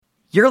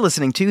You're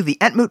listening to the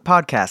Entmoot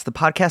Podcast, the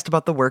podcast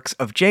about the works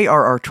of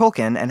J.R.R.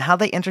 Tolkien and how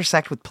they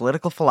intersect with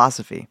political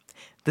philosophy.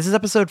 This is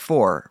episode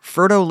 4,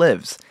 Frodo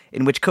Lives,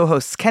 in which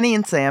co-hosts Kenny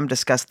and Sam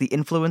discuss the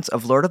influence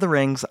of Lord of the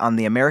Rings on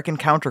the American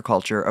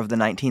counterculture of the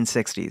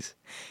 1960s.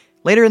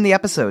 Later in the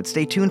episode,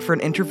 stay tuned for an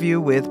interview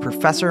with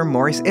Professor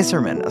Maurice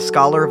Isserman, a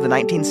scholar of the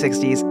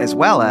 1960s, as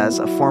well as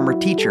a former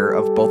teacher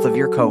of both of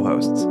your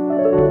co-hosts.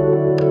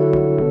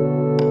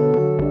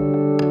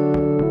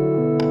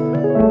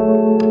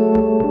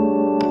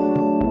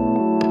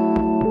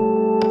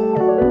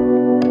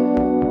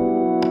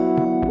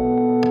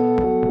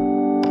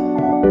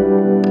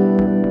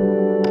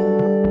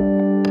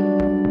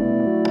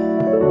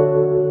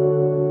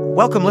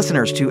 Welcome,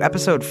 listeners, to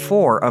episode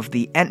 4 of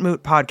the Entmoot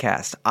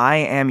Podcast. I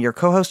am your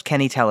co-host,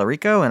 Kenny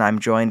Tallarico, and I'm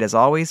joined, as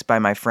always, by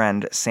my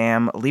friend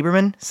Sam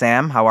Lieberman.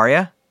 Sam, how are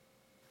you?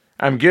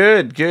 I'm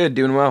good,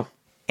 doing well.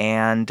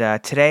 And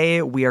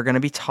today we are going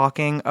to be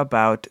talking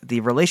about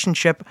the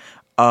relationship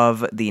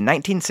of the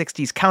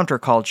 1960s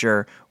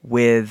counterculture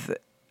with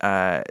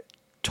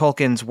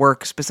Tolkien's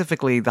work,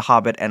 specifically The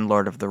Hobbit and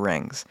Lord of the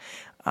Rings.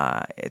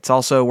 It's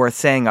also worth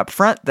saying up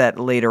front that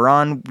later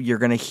on you're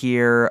going to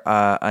hear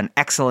an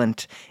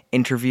excellent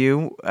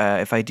interview,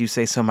 if I do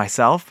say so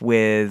myself,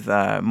 with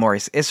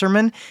Maurice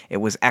Isserman. It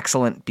was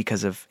excellent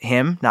because of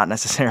him, not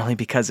necessarily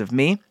because of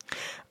me.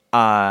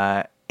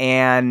 Sam,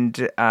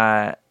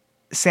 why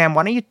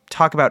don't you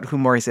talk about who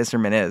Maurice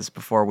Isserman is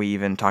before we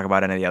even talk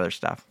about any of the other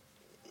stuff?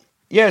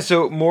 Yeah,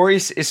 so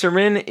Maurice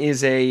Isserman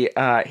is a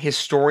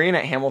historian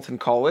at Hamilton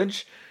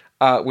College,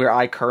 where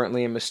I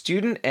currently am a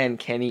student and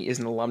Kenny is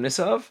an alumnus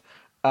of.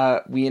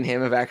 We and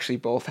him have actually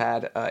both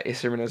had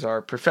Isserman as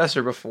our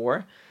professor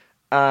before.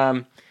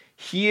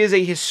 He is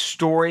a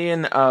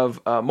historian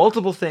of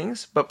multiple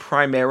things, but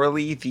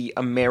primarily the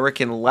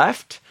American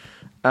left,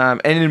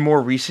 and in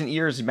more recent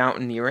years,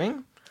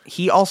 mountaineering.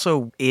 He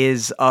also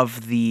is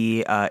of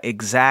the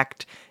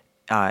exact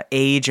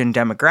age and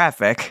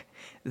demographic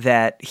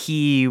that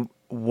he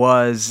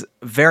was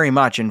very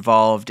much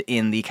involved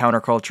in the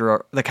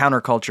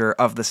counterculture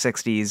of the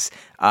 60s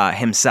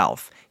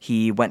himself.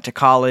 He went to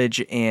college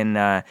in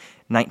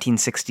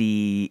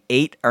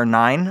 1968 or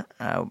 9,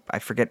 I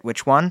forget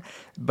which one,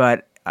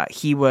 but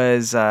he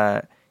was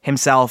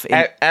himself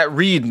at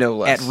Reed, no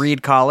less. At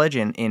Reed College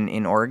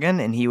in Oregon,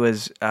 and he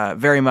was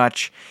very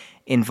much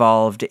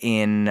involved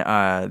in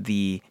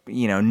the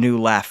New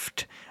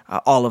Left,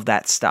 all of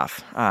that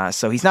stuff.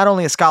 So he's not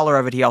only a scholar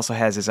of it, he also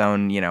has his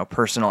own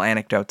personal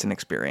anecdotes and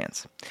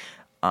experience.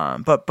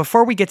 But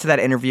before we get to that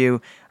interview,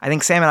 I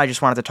think Sam and I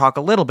just wanted to talk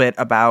a little bit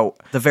about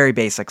the very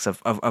basics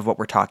of what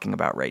we're talking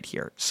about right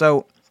here.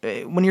 So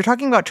when you're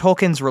talking about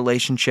Tolkien's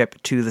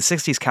relationship to the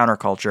 60s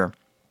counterculture,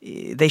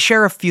 they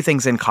share a few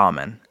things in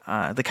common.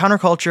 The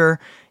counterculture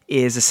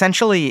is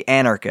essentially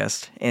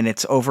anarchist in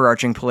its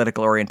overarching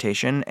political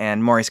orientation,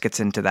 and Maurice gets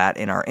into that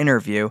in our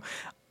interview.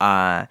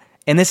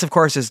 And this, of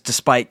course, is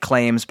despite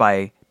claims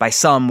by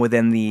some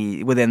within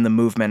the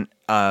movement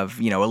of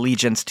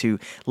allegiance to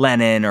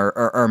Lenin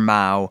or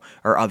Mao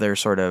or other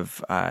sort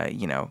of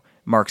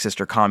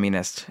Marxist or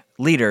communist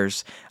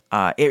leaders.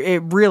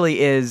 It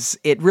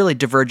really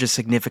diverges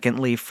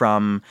significantly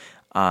from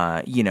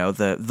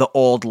the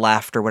old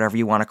left or whatever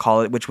you want to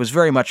call it, which was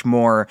very much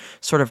more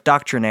sort of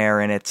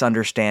doctrinaire in its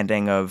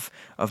understanding of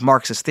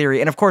Marxist theory.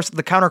 And of course,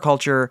 the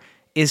counterculture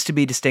is to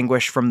be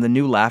distinguished from the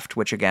new left,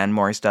 which again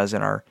Maurice does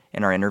in our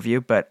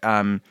interview. But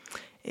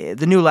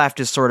the new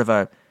left is sort of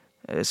a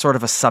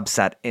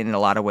subset in a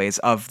lot of ways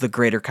of the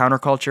greater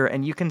counterculture,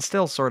 and you can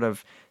still sort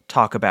of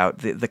talk about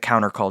the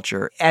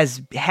counterculture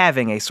as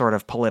having a sort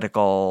of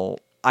political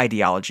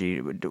ideology,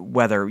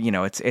 whether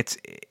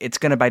it's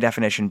going to by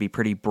definition be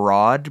pretty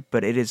broad,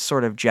 but it is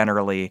sort of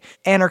generally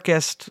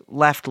anarchist,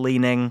 left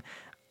leaning,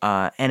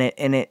 and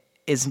it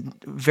is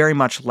very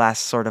much less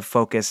sort of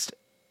focused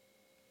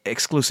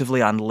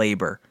exclusively on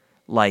labor,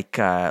 like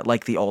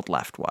the old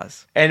left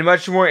was, and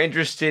much more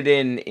interested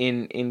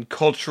in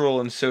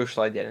cultural and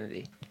social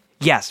identity.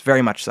 Yes,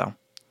 very much so.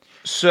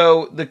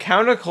 So the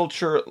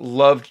counterculture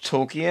loved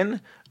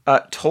Tolkien.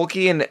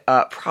 Tolkien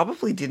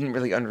probably didn't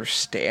really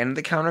understand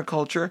the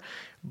counterculture,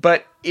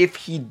 but if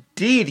he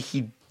did,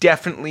 he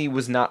definitely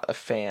was not a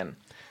fan.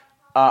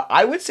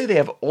 I would say they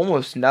have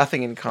almost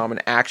nothing in common,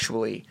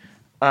 actually.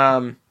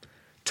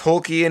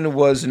 Tolkien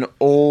was an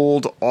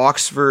old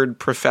Oxford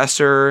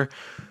professor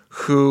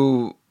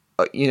who,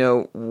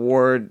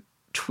 wore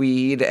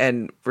tweed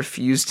and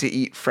refused to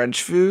eat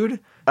French food.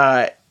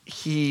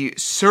 He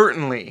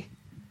certainly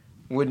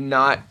would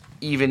not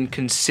even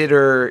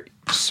consider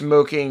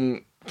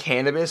smoking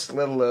cannabis,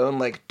 let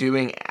alone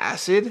doing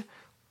acid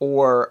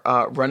or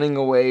running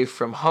away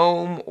from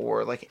home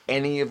or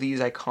any of these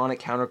iconic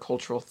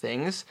countercultural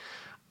things.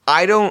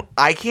 I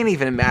can't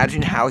even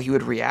imagine how he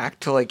would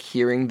react to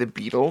hearing the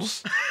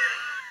Beatles.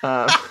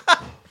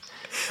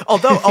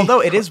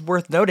 Although it is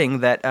worth noting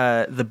that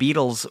the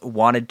Beatles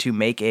wanted to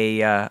make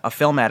a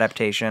film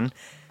adaptation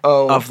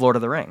of Lord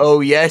of the Rings. Oh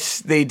yes,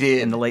 they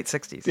did in the late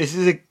 60s. This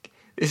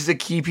This is a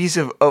key piece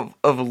of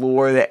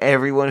lore that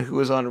everyone who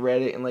was on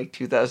Reddit in like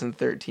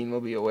 2013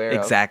 will be aware of.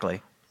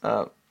 Exactly.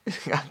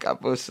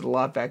 Got posted a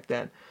lot back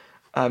then.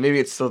 Maybe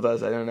it still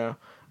does. I don't know.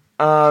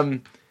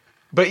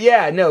 But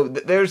yeah, no.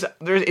 There's.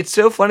 It's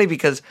so funny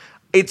because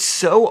it's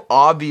so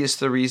obvious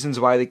the reasons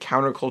why the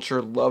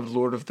counterculture loved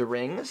Lord of the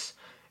Rings,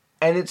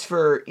 and it's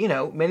for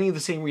many of the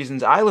same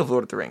reasons I love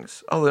Lord of the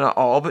Rings. Although not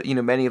all, but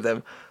many of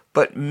them.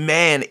 But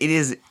man, it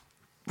is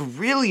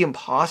really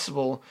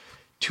impossible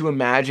to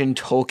imagine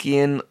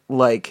Tolkien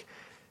like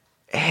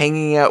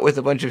hanging out with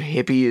a bunch of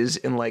hippies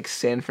in like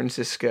San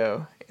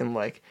Francisco in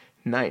like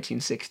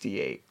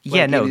 1968.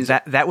 Yeah, no,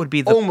 that would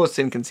be almost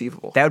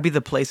inconceivable. That would be the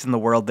place in the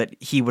world that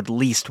he would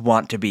least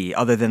want to be,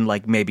 other than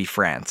like maybe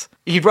France.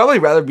 He'd probably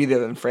rather be there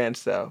than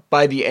France, though,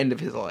 by the end of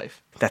his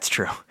life. That's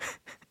true.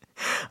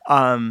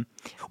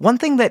 One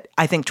thing that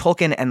I think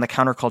Tolkien and the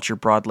counterculture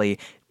broadly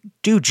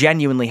do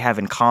genuinely have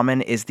in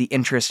common is the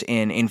interest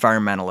in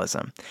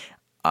environmentalism.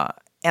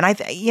 And I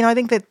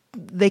think that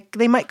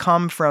they might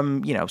come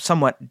from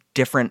somewhat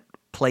different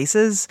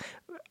places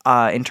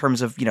in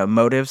terms of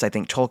motives. I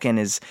think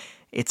Tolkien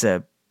it's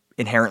a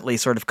inherently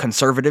sort of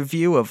conservative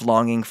view of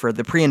longing for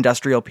the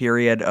pre-industrial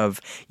period of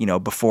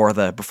before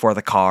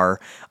the car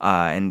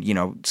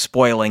and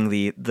spoiling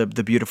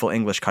the beautiful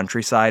English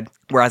countryside.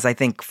 Whereas I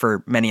think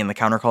for many in the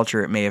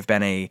counterculture it may have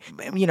been a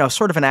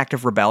sort of an act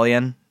of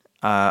rebellion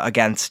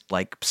against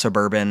like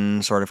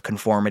suburban sort of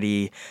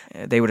conformity.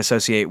 They would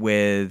associate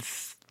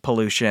with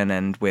pollution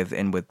and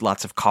with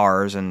lots of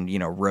cars and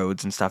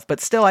roads and stuff, but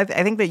still I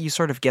think that you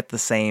sort of get the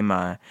same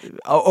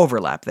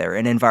overlap there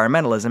in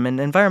environmentalism, and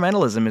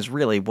environmentalism is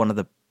really one of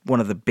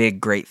the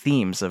big great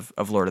themes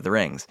of Lord of the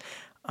Rings.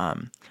 A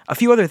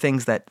few other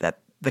things that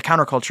the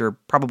counterculture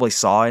probably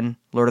saw in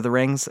Lord of the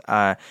Rings,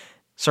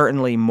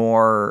 certainly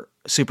more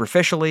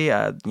superficially,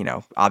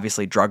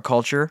 obviously drug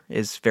culture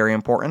is very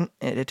important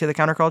to the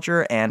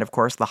counterculture, and of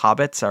course the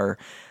hobbits are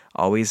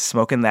always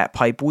smoking that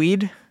pipe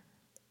weed.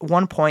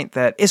 One point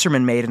that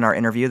Isserman made in our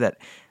interview that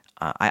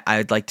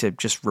I'd like to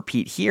just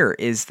repeat here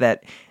is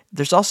that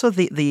there's also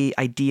the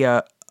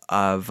idea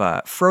of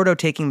Frodo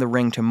taking the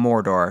ring to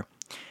Mordor,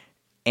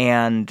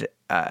 and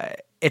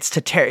it's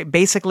to tear.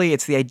 Basically,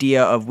 it's the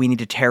idea of we need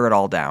to tear it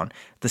all down.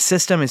 The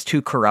system is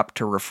too corrupt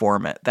to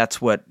reform it. That's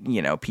what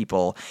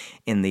people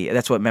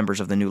that's what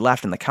members of the New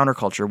Left and the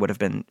counterculture would have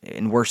been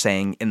and were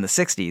saying in the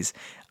 '60s.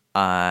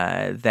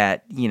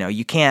 That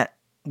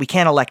we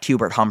can't elect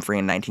Hubert Humphrey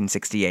in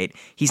 1968.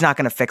 He's not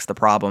going to fix the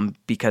problem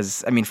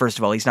because, first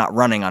of all, he's not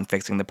running on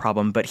fixing the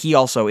problem, but he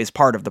also is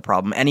part of the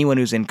problem. Anyone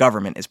who's in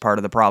government is part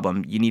of the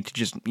problem. You need to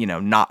just,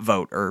 not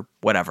vote or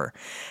whatever.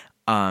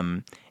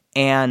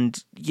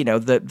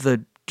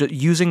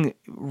 Using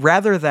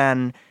rather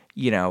than,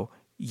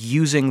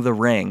 using the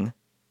ring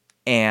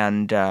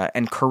and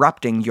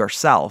corrupting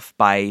yourself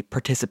by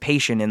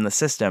participation in the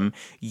system,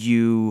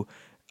 you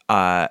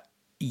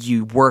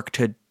work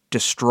to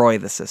destroy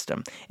the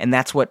system. And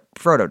that's what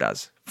Frodo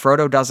does.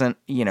 Frodo doesn't,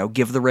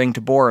 give the ring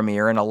to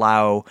Boromir and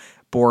allow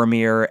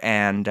Boromir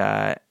and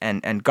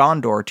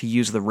Gondor to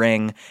use the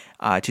ring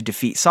to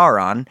defeat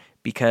Sauron,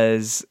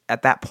 because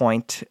at that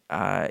point,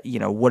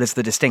 what is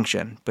the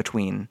distinction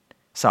between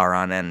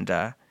Sauron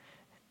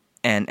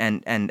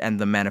and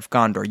the men of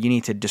Gondor? You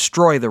need to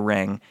destroy the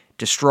ring,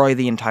 destroy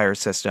the entire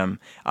system,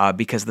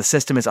 because the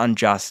system is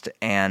unjust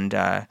and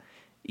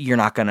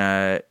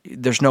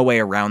there's no way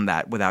around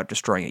that without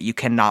destroying it. You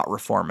cannot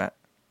reform it.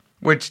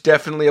 Which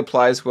definitely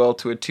applies well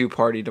to a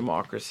two-party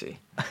democracy.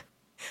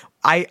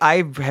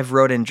 I have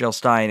wrote in Jill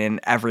Stein in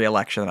every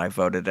election I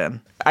voted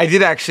in. I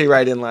did actually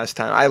write in last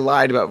time. I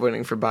lied about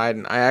voting for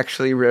Biden. I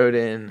actually wrote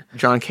in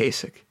John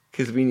Kasich,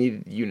 because we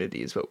needed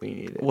unity is what we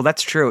needed. Well,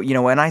 that's true.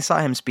 When I saw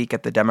him speak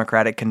at the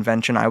Democratic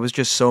convention, I was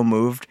just so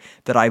moved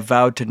that I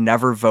vowed to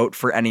never vote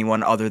for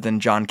anyone other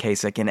than John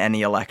Kasich in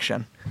any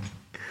election.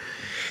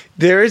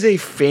 There is a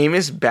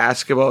famous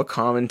basketball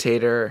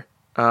commentator,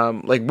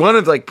 maybe one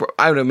of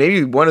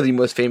the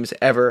most famous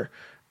ever.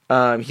 He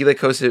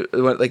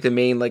hosted the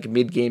main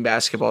mid-game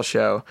basketball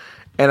show,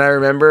 and I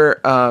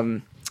remember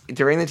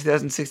during the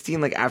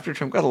 2016 after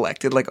Trump got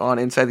elected on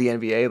Inside the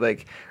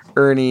NBA,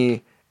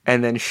 Ernie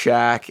and then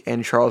Shaq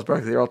and Charles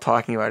Barkley, they're all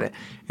talking about it,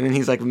 and then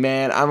he's like,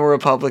 "Man, I'm a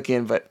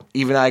Republican, but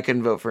even I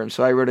couldn't vote for him,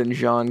 so I wrote in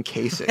John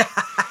Kasich."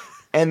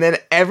 And then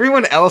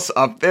everyone else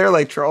up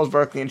there, Charles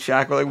Barkley and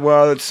Shaq, were like,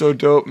 "Wow, that's so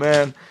dope,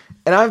 man."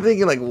 And I'm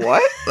thinking,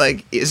 what?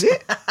 Is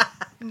it?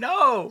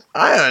 No.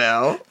 I don't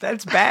know.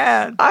 That's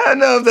bad. I don't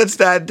know if that's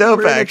that dope,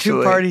 We're in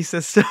actually. a two-party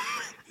system.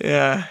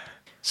 Yeah.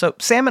 So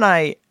Sam and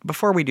I,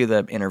 before we do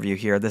the interview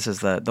here, this is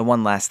the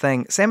one last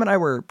thing. Sam and I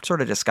were sort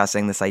of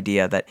discussing this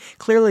idea that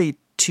clearly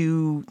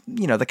to,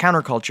 the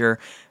counterculture,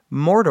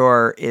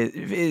 Mordor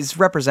is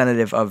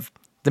representative of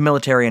the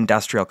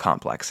military-industrial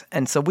complex.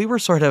 And so we were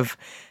sort of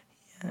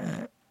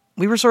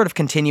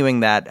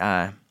continuing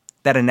that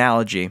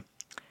analogy,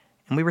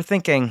 and we were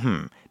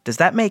thinking, does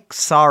that make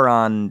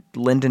Sauron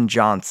Lyndon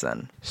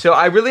Johnson? So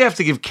I really have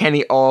to give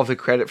Kenny all of the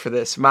credit for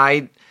this.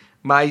 My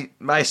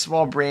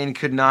small brain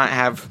could not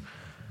have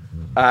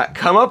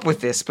come up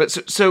with this. But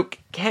so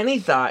Kenny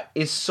thought,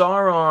 is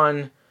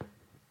Sauron,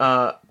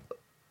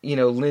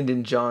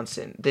 Lyndon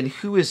Johnson, then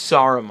who is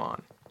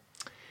Saruman?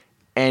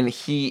 And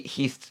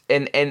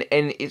and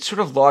it sort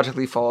of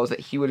logically follows that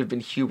he would have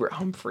been Hubert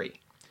Humphrey.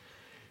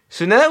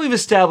 So now that we've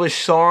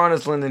established Sauron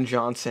as Lyndon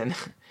Johnson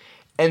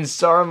and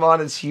Saruman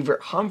as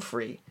Hubert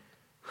Humphrey,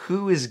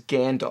 who is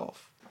Gandalf?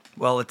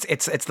 Well,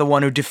 it's the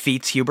one who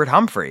defeats Hubert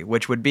Humphrey,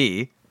 which would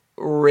be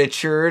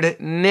Richard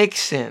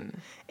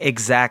Nixon.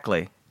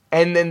 Exactly.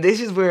 And then this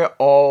is where it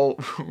all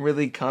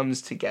really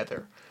comes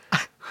together.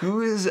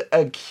 Who is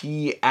a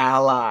key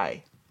ally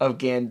of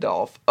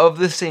Gandalf, of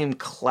the same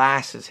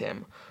class as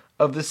him,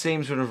 of the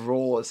same sort of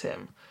role as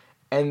him?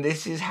 And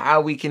this is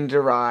how we can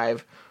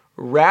derive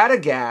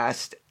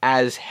Radagast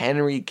as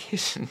Henry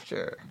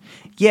Kissinger.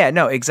 Yeah,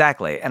 no,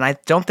 exactly. And I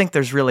don't think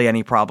there's really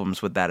any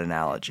problems with that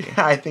analogy.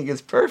 I think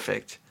it's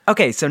perfect.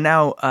 Okay, so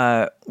now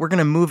we're going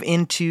to move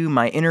into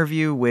my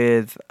interview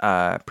with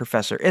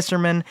Professor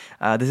Isserman.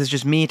 This is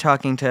just me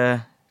talking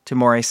to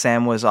Maurice.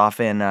 Sam was off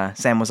in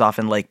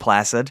Lake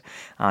Placid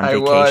on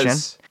vacation.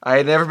 I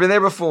had never been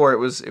there before. It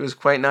was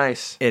quite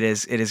nice. It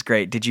is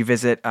great. Did you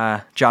visit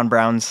John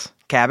Brown's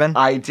cabin?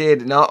 I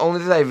did. Not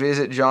only did I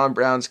visit John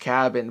Brown's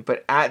cabin,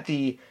 but at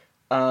the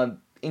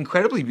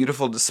incredibly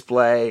beautiful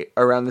display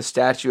around the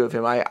statue of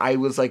him, I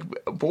was like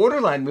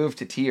borderline moved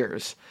to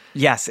tears.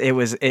 Yes, it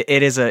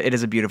is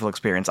a beautiful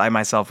experience. I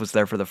myself was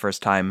there for the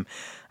first time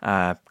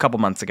a couple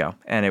months ago,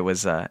 and it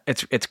was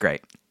it's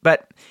great.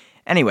 But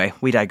anyway,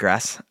 we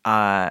digress.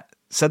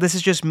 So this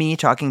is just me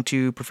talking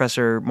to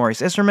Professor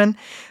Maurice Isserman.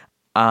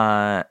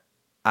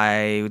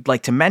 I would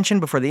like to mention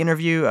before the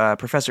interview,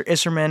 Professor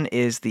Isserman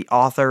is the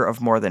author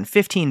of more than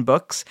 15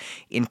 books,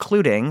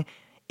 including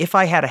If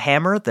I Had a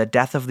Hammer, The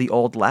Death of the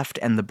Old Left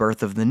and the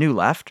Birth of the New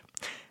Left,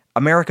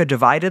 America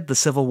Divided, The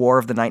Civil War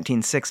of the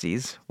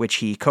 1960s, which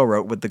he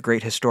co-wrote with the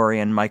great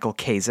historian Michael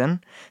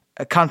Kazin,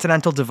 A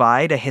Continental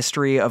Divide, A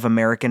History of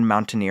American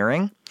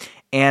Mountaineering,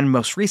 and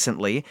most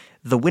recently,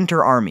 The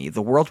Winter Army,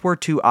 The World War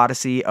II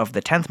Odyssey of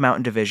the 10th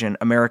Mountain Division,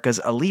 America's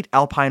Elite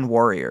Alpine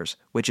Warriors,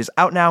 which is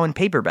out now in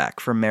paperback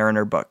from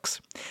Mariner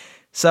Books.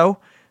 So,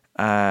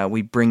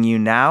 we bring you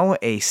now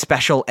a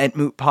special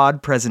Entmoot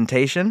Pod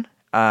presentation,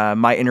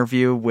 my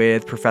interview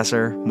with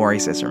Professor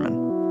Maurice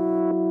Isserman.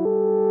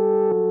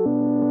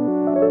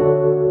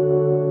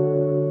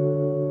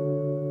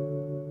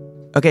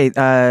 Okay,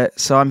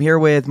 so I'm here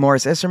with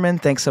Maurice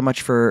Isserman. Thanks so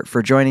much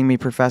for joining me,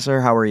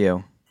 Professor. How are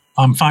you?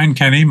 I'm fine,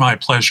 Kenny. My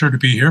pleasure to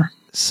be here.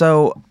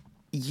 So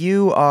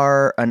you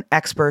are an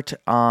expert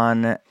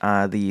on the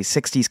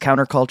 60s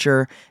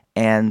counterculture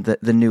and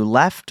the New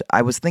Left.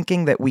 I was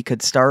thinking that we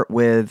could start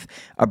with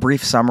a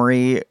brief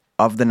summary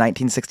of the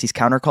 1960s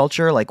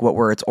counterculture, like what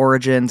were its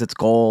origins, its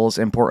goals,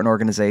 important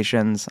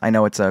organizations. I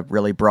know it's a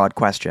really broad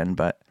question,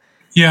 but...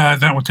 Yeah,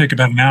 that would take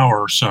about an hour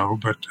or so,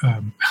 but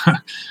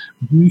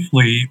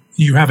briefly,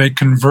 you have a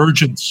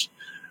convergence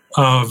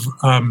of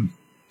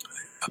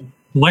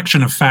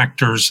collection of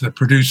factors that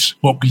produce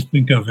what we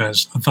think of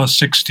as the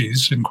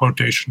 60s, in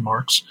quotation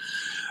marks.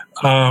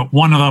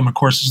 One of them, of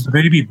course, is the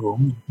baby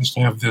boom. We used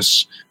to have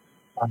this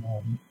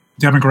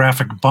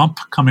demographic bump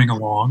coming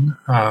along.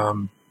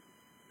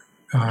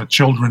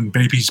 Children,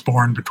 babies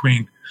born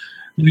between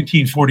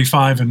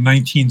 1945 and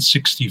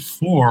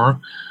 1964,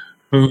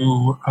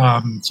 who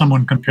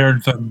someone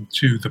compared them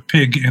to the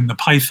pig in the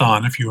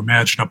python. If you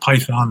imagine a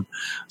python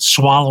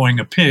swallowing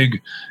a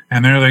pig,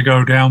 and there they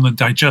go down the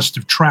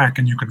digestive tract,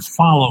 and you can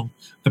follow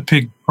the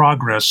pig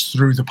progress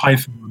through the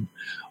python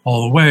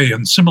all the way.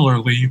 And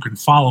similarly, you can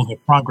follow the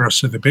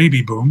progress of the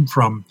baby boom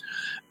from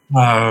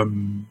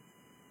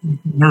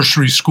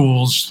nursery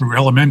schools, through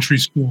elementary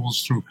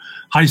schools, through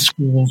high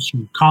schools,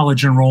 through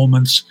college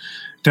enrollments,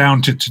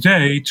 down to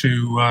today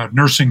to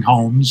nursing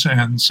homes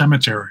and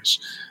cemeteries.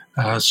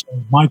 So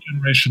my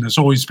generation has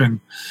always been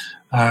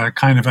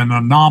kind of an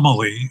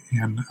anomaly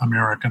in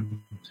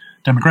American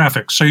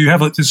demographics. So you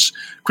have this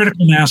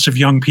critical mass of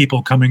young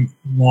people coming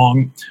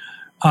along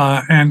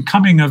and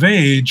coming of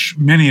age,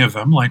 many of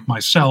them, like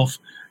myself,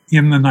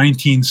 in the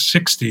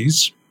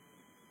 1960s.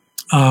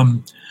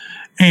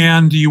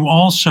 And you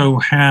also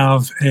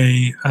have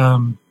a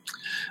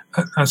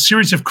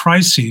series of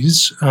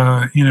crises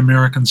in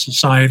American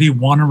society,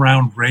 one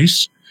around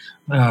race,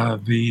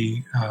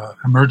 the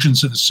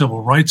emergence of the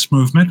civil rights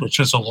movement, which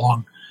has a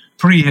long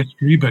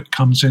prehistory but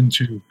comes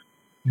into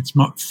its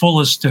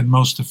fullest and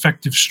most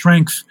effective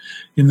strength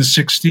in the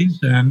 60s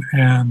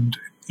and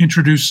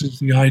introduces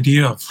the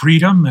idea of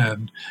freedom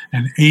and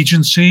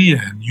agency,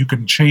 and you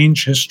can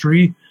change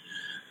history.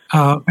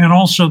 And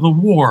also the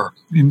war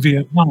in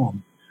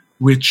Vietnam,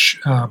 which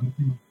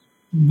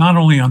not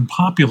only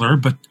unpopular,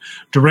 but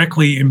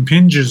directly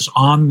impinges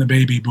on the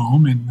baby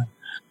boom in the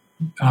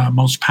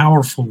most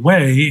powerful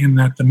way, in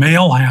that the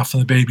male half of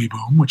the baby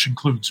boom, which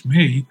includes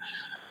me,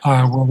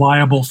 were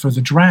liable for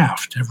the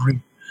draft.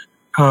 Every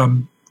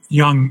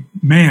young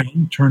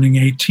man turning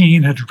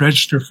 18 had to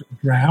register for the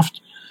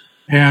draft.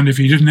 And if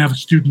he didn't have a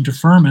student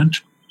deferment,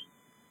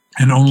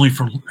 and only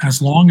for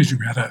as long as you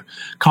had a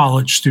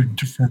college student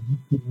defendant,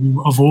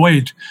 you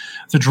avoid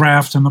the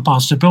draft and the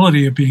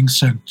possibility of being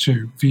sent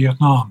to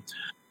Vietnam.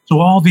 So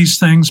all these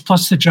things,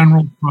 plus the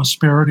general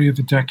prosperity of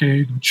the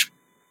decade, which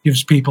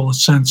gives people a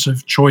sense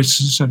of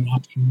choices and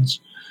options,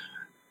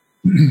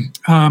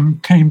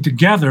 came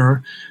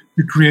together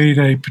to create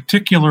a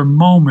particular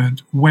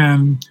moment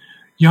when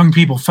young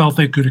people felt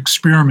they could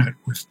experiment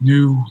with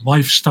new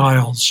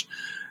lifestyles,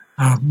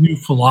 new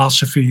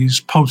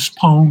philosophies,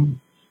 postpone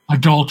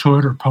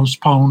adulthood or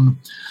postpone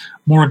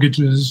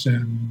mortgages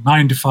and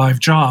 9-to-5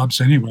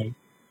 jobs anyway,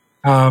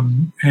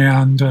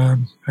 and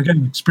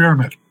again,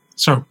 experiment.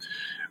 So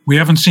we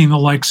haven't seen the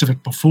likes of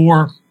it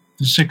before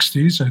the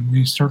 60s, and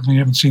we certainly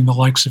haven't seen the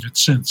likes of it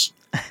since.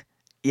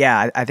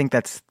 Yeah, I think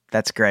that's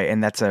great,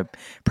 and that's a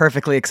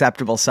perfectly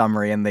acceptable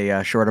summary in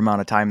the short amount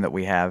of time that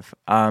we have.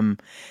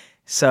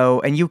 So,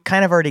 and you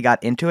kind of already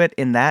got into it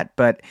in that,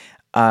 but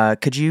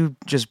could you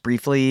just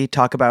briefly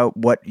talk about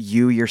what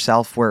you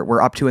yourself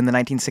were up to in the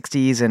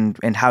 1960s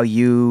and how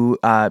you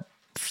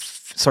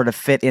sort of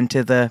fit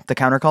into the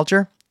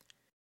counterculture?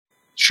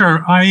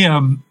 Sure. I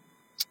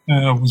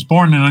was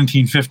born in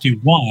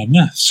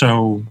 1951,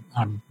 so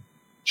I'm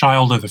a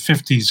child of the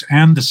 50s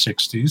and the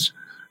 60s.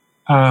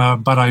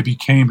 But I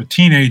became a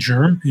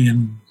teenager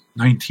in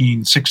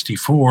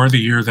 1964, the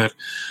year that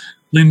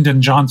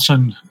Lyndon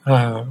Johnson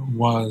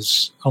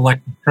was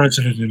elected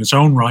president in his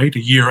own right,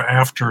 a year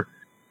after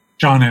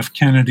John F.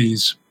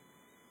 Kennedy's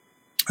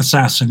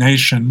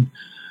assassination,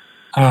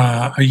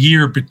 a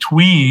year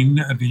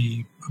between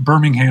the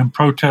Birmingham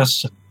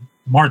protests and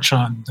March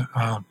on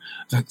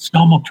the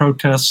Selma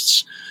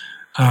protests.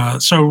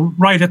 So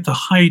right at the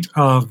height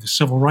of the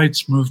civil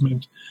rights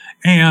movement,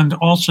 and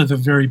also the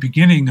very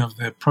beginning of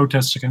the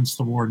protests against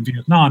the war in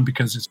Vietnam,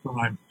 because it's when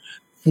I'm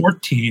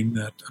 14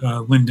 that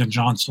Lyndon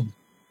Johnson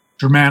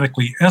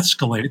dramatically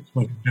escalates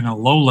what had been a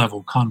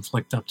low-level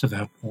conflict up to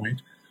that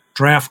point.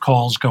 Draft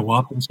calls go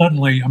up, and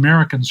suddenly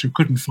Americans who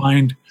couldn't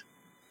find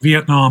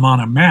Vietnam on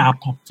a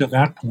map up to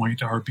that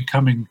point are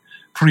becoming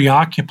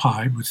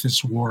preoccupied with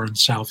this war in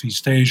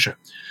Southeast Asia.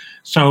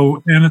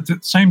 So, and at the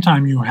same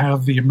time, you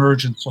have the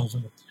emergence of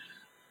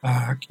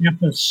a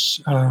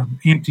campus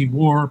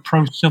anti-war,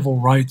 pro-civil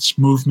rights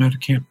movement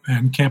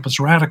and campus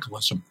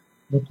radicalism.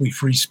 Berkeley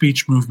Free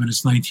Speech Movement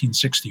is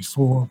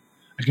 1964,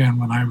 again,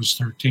 when I was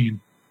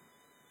 13.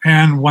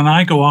 And when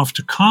I go off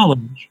to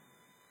college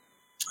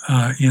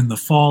in the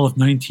fall of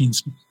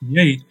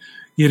 1968,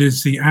 it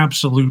is the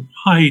absolute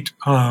height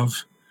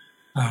of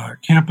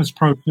campus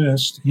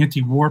protest,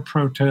 anti-war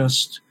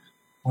protest,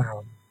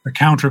 the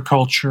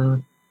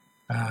counterculture,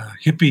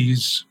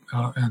 hippies,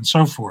 and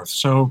so forth.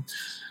 So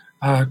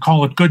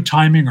call it good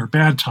timing or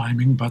bad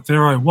timing, but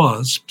there I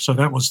was. So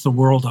that was the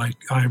world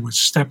I was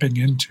stepping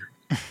into.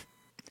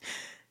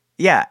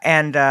 Yeah,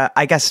 and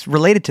I guess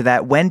related to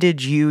that, when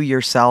did you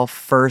yourself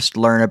first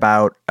learn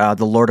about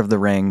the Lord of the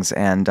Rings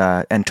and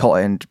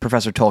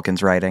Professor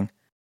Tolkien's writing?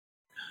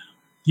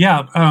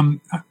 Yeah,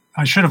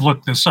 I should have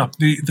looked this up.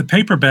 The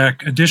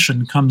paperback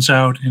edition comes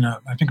out in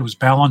I think it was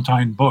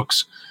Ballantine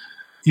Books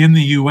in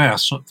the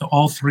U.S.,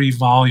 all 3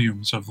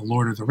 volumes of The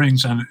Lord of the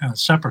Rings and a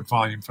separate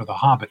volume for The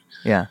Hobbit.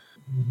 Yeah.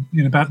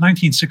 In about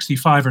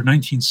 1965 or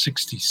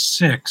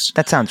 1966.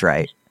 That sounds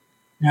right.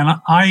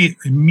 And I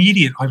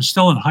was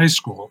still in high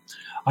school.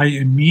 I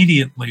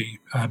immediately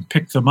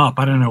picked them up.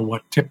 I don't know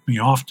what tipped me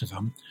off to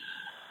them.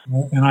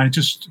 And I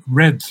just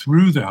read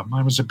through them.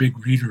 I was a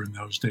big reader in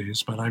those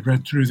days, but I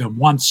read through them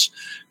once,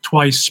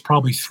 twice,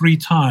 probably 3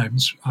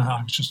 times.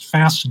 I was just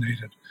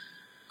fascinated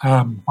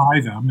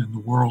by them and the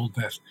world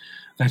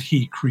that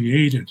he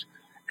created.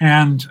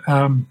 And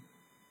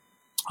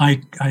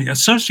I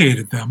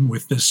associated them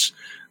with the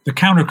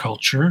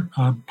counterculture,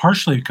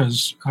 partially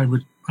because I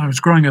was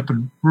growing up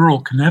in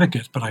rural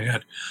Connecticut, but I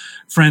had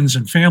friends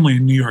and family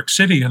in New York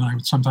City, and I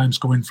would sometimes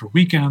go in for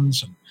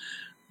weekends and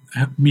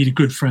meet a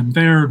good friend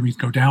there. We'd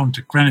go down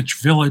to Greenwich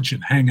Village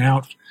and hang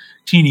out,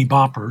 teeny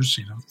boppers,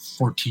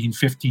 14,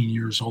 15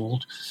 years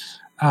old.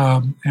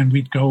 And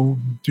we'd go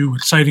do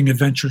exciting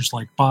adventures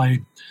like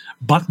buy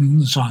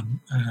buttons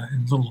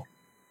in little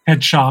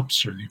head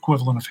shops or the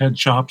equivalent of head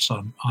shops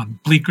on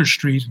Bleecker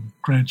Street in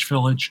Greenwich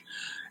Village.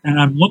 And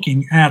I'm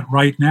looking at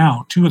right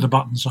now 2 of the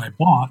buttons I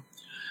bought.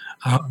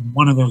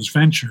 One of those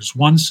ventures.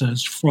 One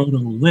says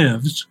Frodo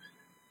lives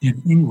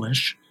in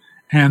English,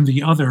 and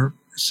the other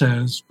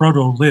says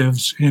Frodo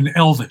lives in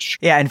Elvish.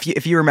 Yeah, and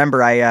if you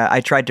remember,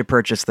 I tried to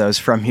purchase those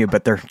from you,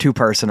 but they're too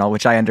personal,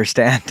 which I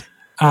understand.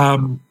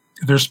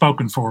 They're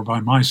spoken for by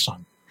my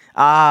son.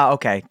 Ah,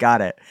 okay,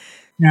 got it.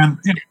 And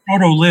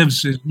Frodo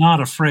lives is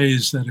not a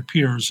phrase that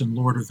appears in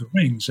Lord of the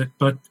Rings,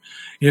 but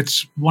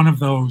it's one of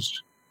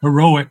those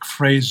heroic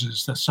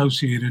phrases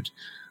associated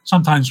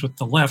sometimes with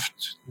the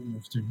left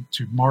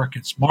to mark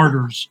its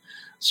martyrs.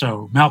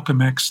 So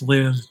Malcolm X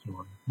lives,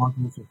 or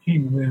Martin Luther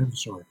King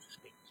lives, or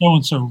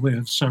so-and-so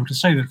lives. So to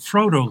say that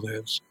Frodo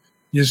lives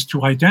is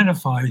to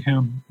identify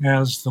him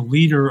as the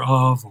leader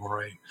of,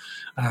 or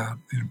an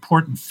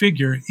important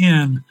figure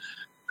in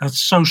a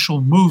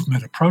social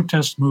movement, a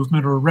protest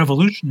movement, or a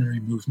revolutionary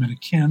movement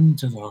akin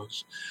to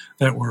those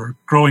that were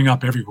growing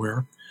up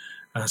everywhere,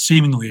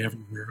 seemingly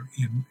everywhere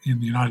in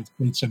the United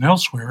States and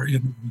elsewhere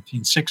in the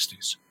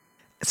 1960s.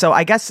 So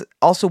I guess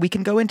also we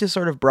can go into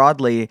sort of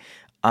broadly,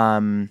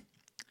 now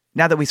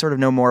that we sort of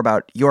know more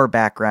about your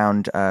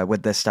background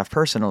with this stuff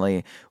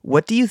personally,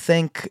 what do you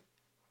think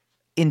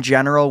in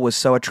general was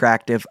so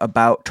attractive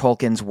about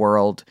Tolkien's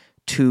world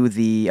to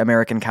the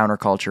American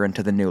counterculture and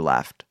to the New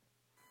Left?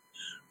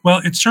 Well,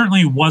 it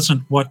certainly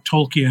wasn't what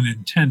Tolkien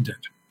intended.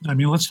 I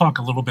mean, let's talk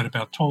a little bit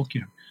about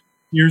Tolkien.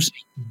 He's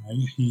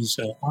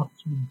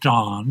Oxford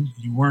Don.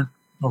 You weren't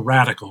a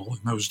radical in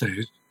those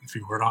days if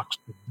you were an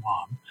Oxford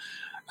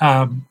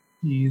Don.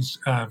 He's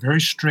a very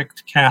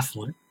strict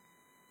Catholic.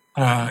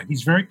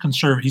 He's very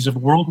conservative. He's a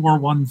World War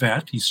I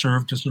vet. He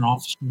served as an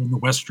officer in the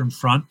Western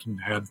Front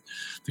and had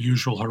the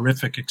usual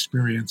horrific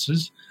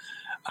experiences.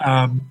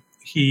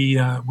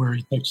 Where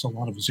he takes a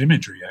lot of his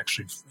imagery,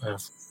 actually,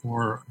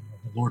 for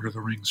The Lord of the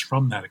Rings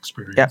from that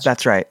experience. Yep,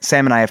 that's right.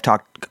 Sam and I have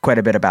talked quite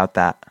a bit about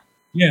that.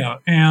 Yeah,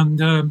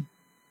 and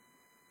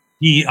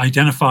he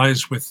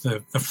identifies with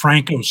the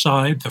Franco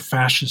side, the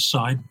fascist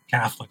side, the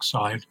Catholic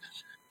side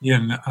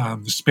in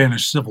the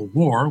Spanish Civil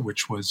War,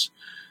 which was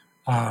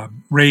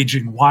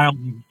raging while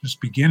he was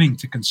just beginning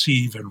to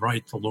conceive and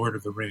write The Lord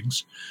of the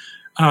Rings.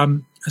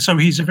 So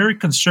he's a very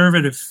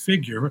conservative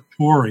figure, a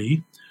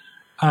Tory,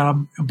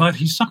 but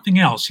he's something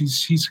else.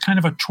 He's kind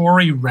of a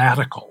Tory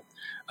radical,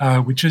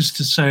 which is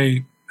to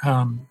say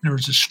there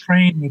was a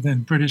strain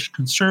within British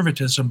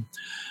conservatism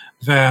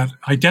that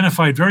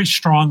identified very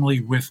strongly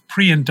with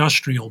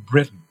pre-industrial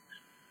Britain,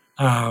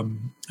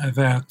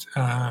 that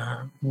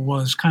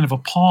was kind of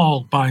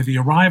appalled by the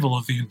arrival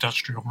of the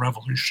Industrial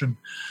Revolution,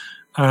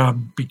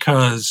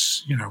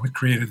 because it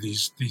created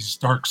these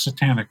dark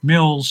satanic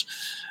mills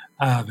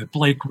that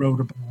Blake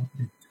wrote about.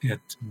 It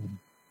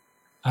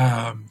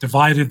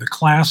divided the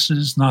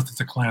classes. Not that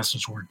the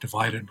classes weren't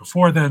divided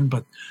before then,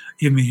 but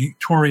in the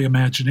Tory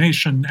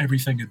imagination,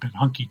 everything had been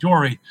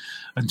hunky-dory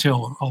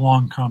until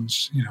along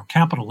comes,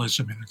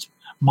 capitalism in its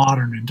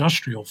modern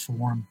industrial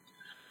form.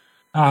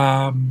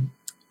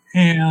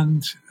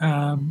 And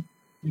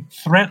it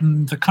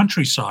threatened the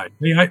countryside.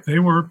 They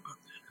were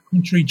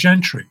country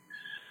gentry.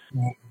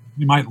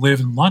 You might live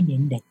in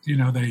London, but,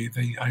 they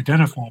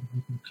identified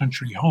with their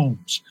country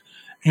homes.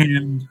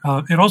 And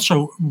it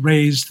also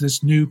raised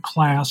this new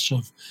class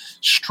of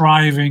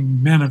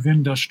striving men of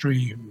industry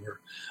who were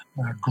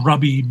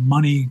grubby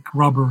money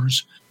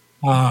grubbers,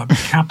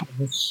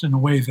 capitalists in a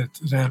way that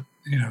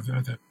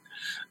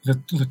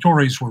the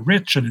Tories were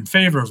rich and in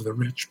favor of the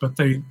rich, but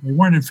they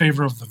weren't in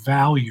favor of the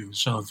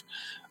values of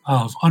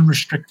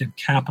unrestricted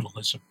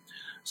capitalism.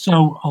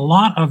 So a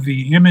lot of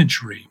the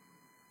imagery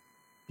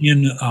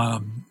in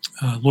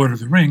Lord of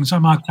the Rings,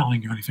 I'm not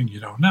telling you anything you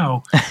don't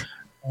know,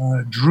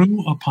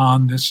 drew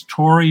upon this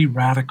Tory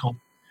radical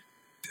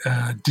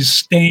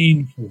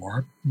disdain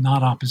for,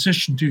 not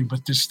opposition to,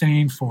 but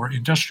disdain for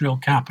industrial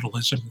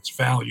capitalism, its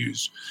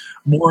values.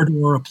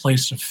 Mordor, a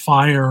place of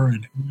fire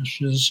and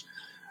ashes.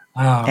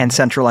 And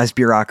centralized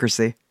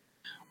bureaucracy.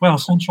 Well,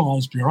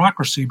 centralized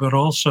bureaucracy, but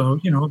also,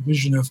 a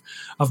vision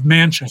of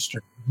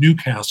Manchester,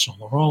 Newcastle,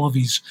 or all of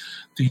these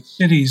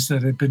cities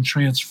that had been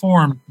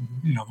transformed,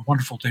 the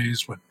wonderful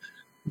days when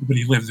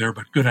nobody lived there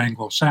but good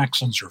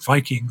Anglo-Saxons or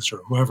Vikings or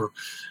whoever,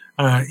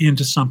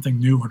 into something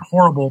new and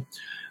horrible,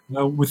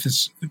 with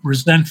this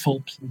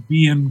resentful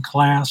plebeian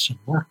class of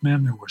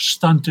workmen who were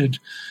stunted.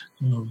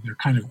 They're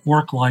kind of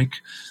orc-like.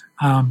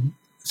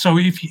 So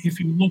if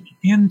you look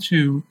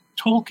into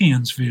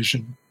Tolkien's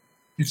vision,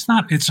 it's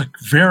a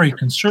very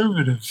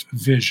conservative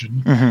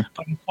vision,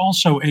 but it's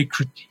also a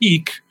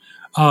critique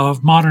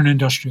of modern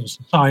industrial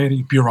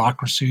society,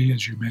 bureaucracy,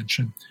 as you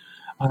mentioned,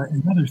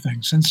 and other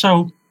things. And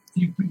so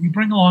you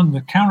bring along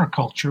the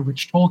counterculture,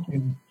 which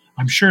Tolkien,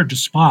 I'm sure,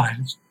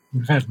 despised,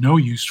 would have had no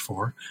use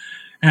for,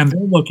 and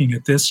they're looking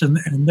at this, and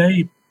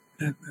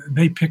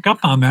they pick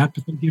up on that,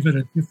 but they give it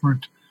a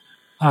different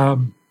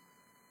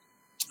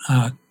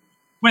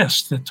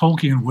twist that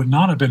Tolkien would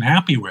not have been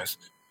happy with,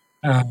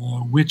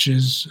 which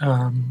is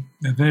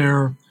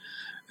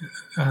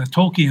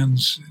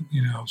Tolkien's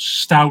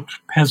stout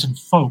peasant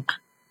folk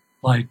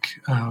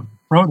like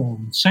Frodo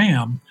and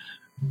Sam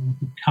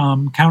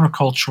become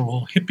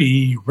countercultural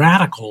hippie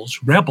radicals,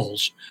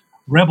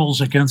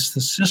 rebels against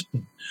the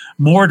system.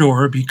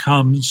 Mordor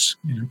becomes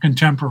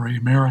contemporary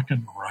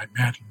American, or I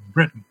imagine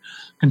Britain,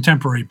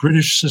 contemporary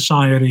British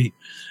society.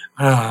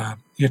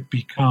 It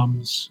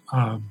becomes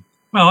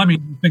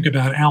think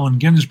about Allen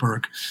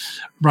Ginsberg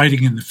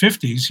writing in the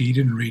 50s. He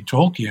didn't read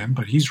Tolkien,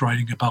 but he's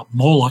writing about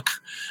Moloch,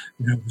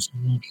 this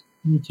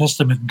New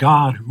Testament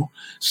God who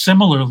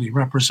similarly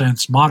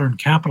represents modern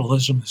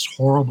capitalism, this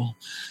horrible,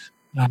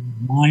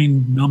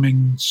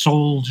 mind-numbing,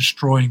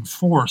 soul-destroying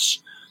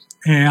force.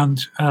 And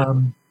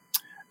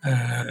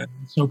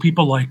so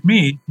people like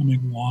me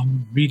coming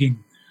along,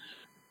 reading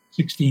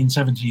 16,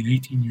 17,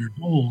 18 years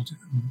old,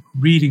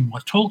 reading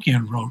what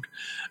Tolkien wrote,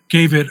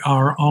 gave it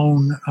our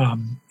own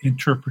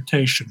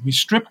interpretation. We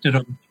stripped it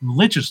of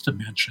religious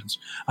dimensions.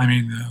 I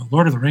mean,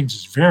 Lord of the Rings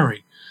is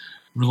very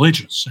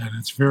religious, and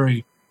it's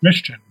very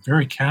Christian,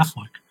 very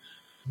Catholic.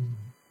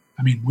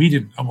 I mean, we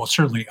didn't, well,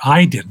 certainly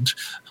I didn't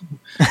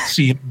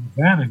see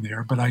that in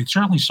there, but I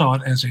certainly saw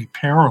it as a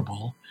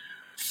parable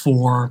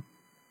for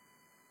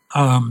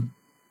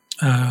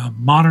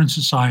modern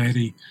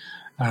society,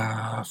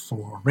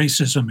 for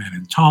racism and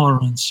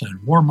intolerance and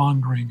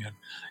warmongering,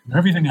 and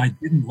everything I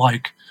didn't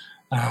like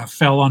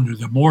fell under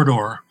the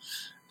Mordor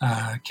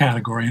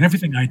category, and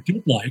everything I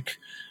did like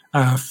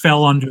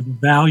fell under the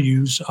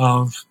values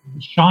of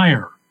the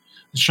Shire.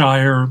 The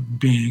Shire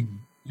being,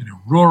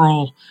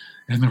 rural,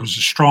 and there was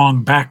a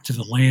strong back to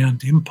the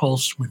land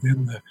impulse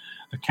within the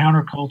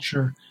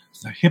counterculture.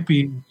 The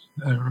hippies,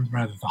 or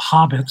rather the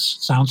hobbits,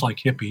 sounds like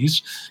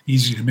hippies,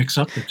 easy to mix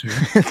up the two.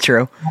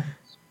 True.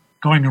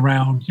 Going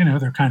around,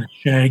 they're kind of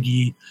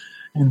shaggy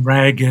and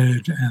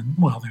ragged, and,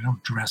 well, they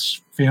don't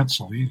dress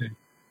fancily.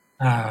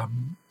 They're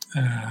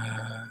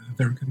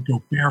going to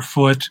go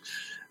barefoot.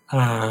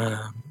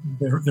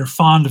 They're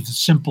fond of the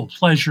simple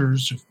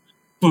pleasures of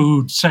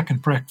food,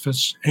 second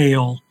breakfast,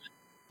 ale,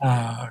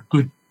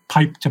 good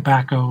pipe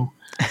tobacco,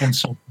 and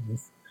so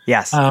forth.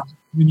 Yes. And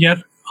yet,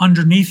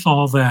 underneath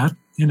all that,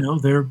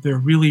 they're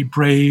really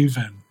brave,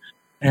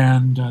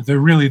 and they're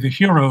really the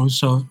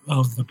heroes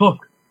of the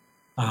book.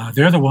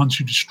 They're the ones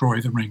who destroy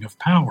the Ring of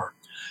Power.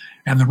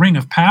 And the Ring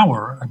of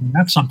Power, I mean,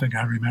 that's something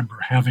I remember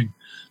having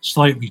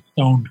slightly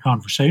stoned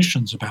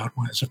conversations about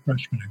when as a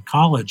freshman in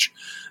college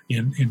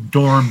in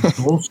dorm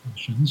goal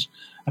sessions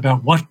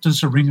about what does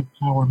the Ring of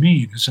Power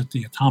mean? Is it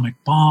the atomic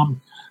bomb?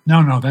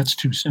 No, that's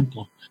too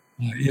simple.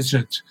 Is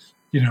it,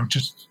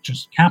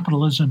 just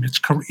capitalism? It's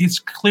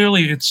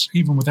clearly, it's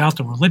even without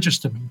the religious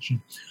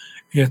dimension,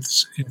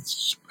 it's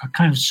a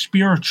kind of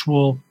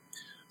spiritual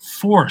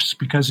force,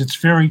 because it's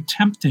very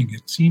tempting.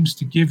 It seems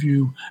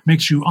to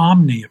makes you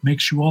omni, it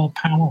makes you all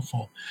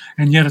powerful,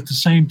 and yet at the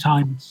same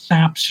time it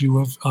saps you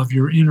of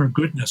your inner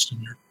goodness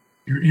and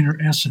your inner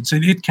essence,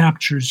 and it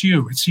captures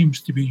you. It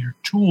seems to be your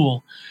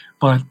tool,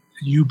 but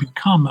you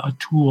become a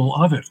tool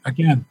of it.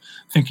 Again,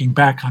 thinking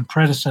back on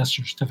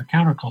predecessors to the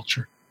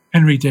counterculture,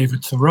 Henry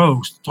David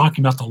Thoreau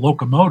talking about the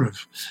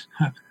locomotive,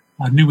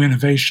 a new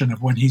innovation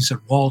of when he's at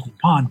Walden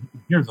Pond. You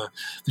can hear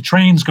the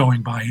trains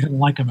going by. He didn't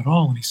like them at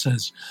all. And he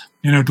says,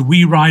 do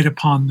we ride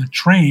upon the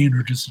train,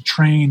 or does the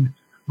train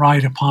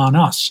ride upon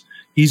us?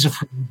 He's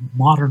afraid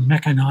modern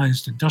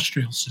mechanized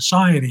industrial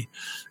society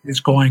is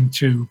going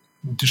to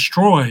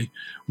destroy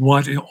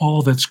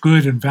all that's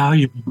good and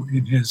valuable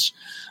in his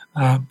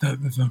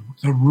the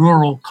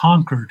rural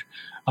Concord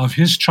of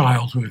his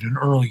childhood and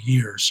early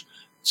years.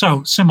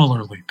 So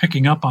similarly,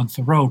 picking up on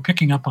Thoreau,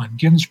 picking up on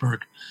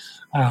Ginsberg,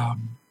 the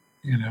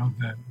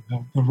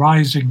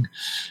rising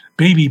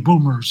baby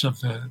boomers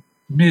of the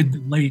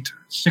mid-late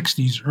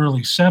 60s,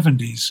 early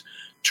 70s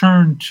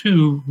turned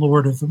to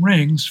Lord of the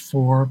Rings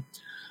for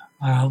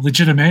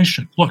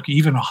legitimation. Look,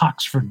 even a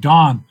Oxford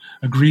Don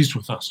agrees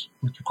with us,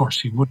 which of course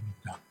he wouldn't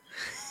have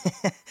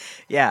done.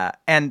 Yeah,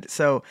 and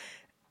so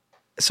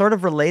sort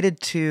of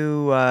related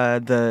to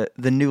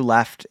the New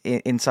Left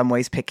in some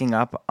ways, picking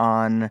up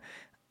on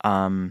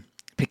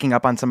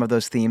some of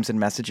those themes and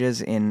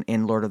messages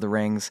in Lord of the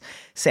Rings.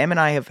 Sam and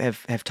I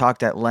have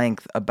talked at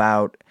length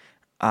about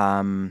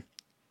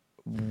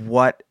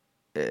what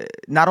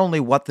not only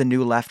what the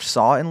New Left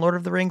saw in Lord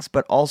of the Rings,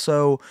 but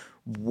also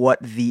what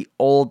the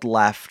Old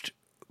Left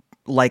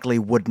likely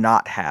would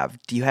not have.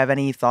 Do you have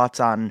any thoughts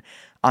on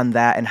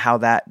that, and how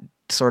that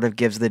sort of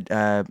gives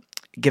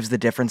the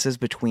differences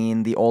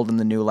between the Old and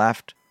the New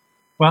Left?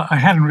 Well, I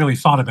hadn't really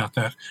thought about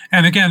that.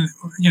 And again,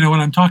 when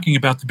I'm talking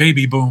about the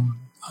baby boom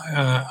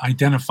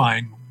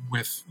identifying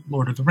with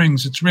Lord of the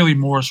Rings, it's really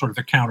more sort of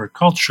the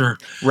counterculture,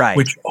 right,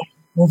 which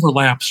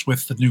overlaps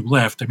with the New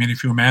Left. I mean,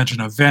 if you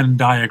imagine a Venn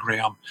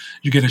diagram,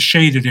 you get a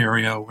shaded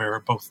area where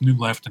both New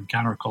Left and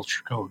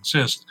counterculture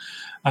coexist.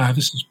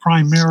 This is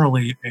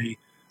primarily a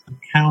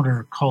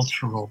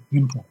countercultural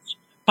impulse.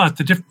 But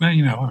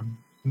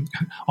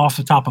off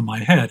the top of my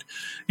head,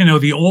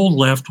 the Old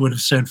Left would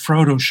have said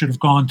Frodo should have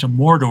gone to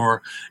Mordor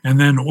and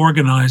then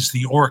organized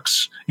the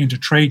orcs into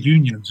trade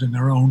unions in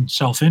their own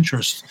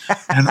self-interest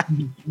and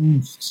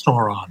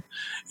Sauron.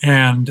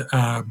 And,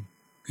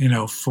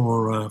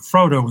 for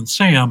Frodo and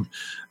Sam,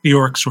 the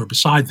orcs were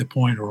beside the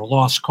point, or a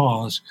lost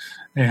cause.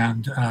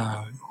 And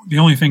the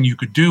only thing you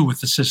could do with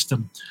the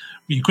system,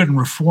 you couldn't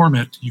reform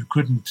it, you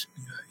couldn't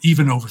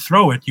even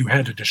overthrow it, you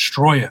had to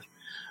destroy it.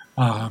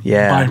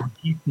 By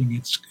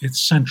repeating its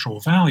central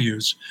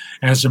values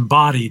as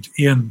embodied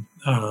in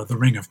the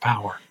Ring of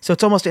Power. So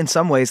it's almost in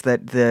some ways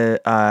that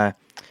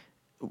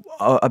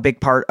a big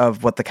part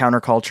of what the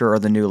counterculture or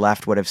the New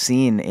Left would have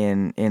seen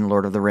in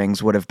Lord of the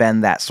Rings would have been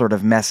that sort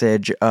of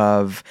message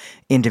of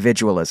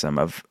individualism,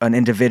 of an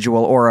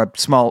individual or a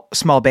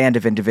small band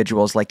of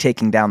individuals like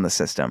taking down the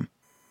system.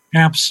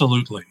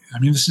 Absolutely. I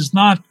mean, this is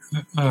not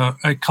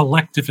a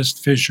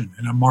collectivist vision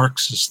in a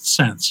Marxist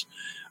sense.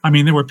 I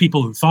mean, there were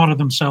people who thought of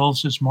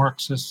themselves as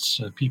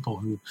Marxists, people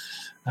who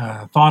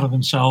thought of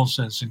themselves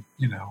as,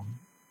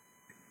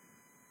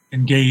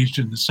 engaged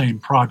in the same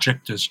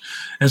project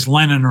as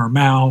Lenin or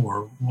Mao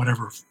or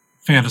whatever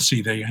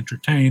fantasy they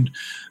entertained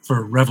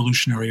for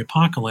revolutionary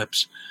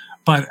apocalypse.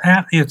 But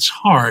at its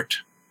heart,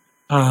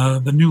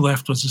 the New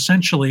Left was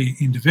essentially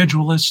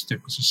individualist.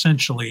 It was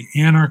essentially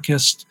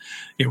anarchist.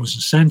 It was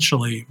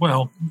essentially,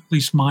 well, at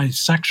least my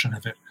section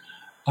of it,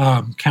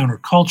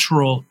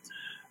 countercultural.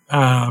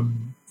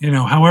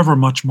 However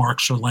much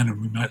Marx or Lenin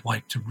we might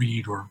like to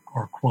read or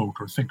quote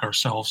or think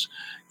ourselves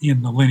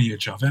in the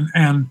lineage of.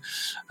 And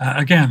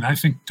again, I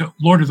think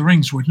Lord of the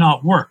Rings would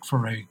not work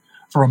for a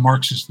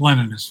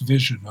Marxist-Leninist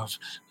vision of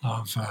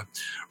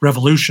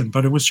revolution,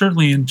 but it was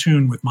certainly in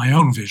tune with my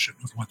own vision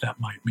of what that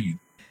might mean.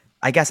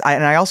 I guess,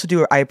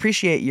 I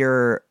appreciate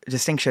your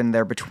distinction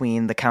there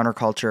between the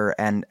counterculture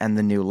and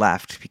the New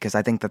Left, because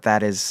I think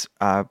that is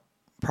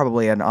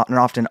probably an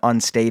often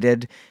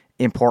unstated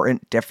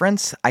important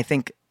difference. I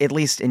think, at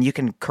least, and you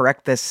can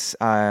correct this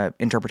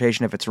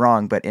interpretation if it's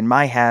wrong, but in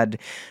my head,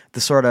 the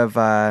sort of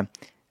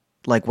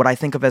like what I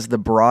think of as the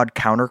broad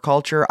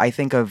counterculture, I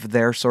think of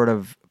their sort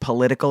of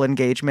political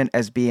engagement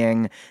as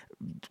being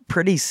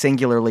pretty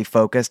singularly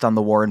focused on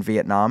the war in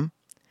Vietnam.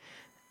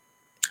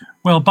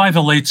 Well, by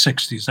the late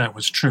 60s, that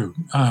was true.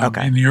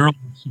 Okay. In the early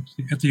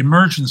 60s, at the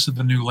emergence of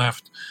the New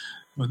Left,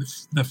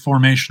 with the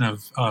formation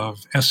of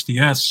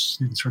SDS,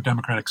 Students for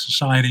Democratic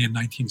Society, in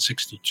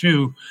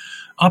 1962,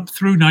 up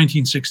through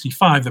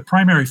 1965, the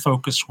primary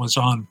focus was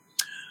on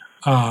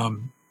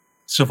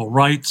civil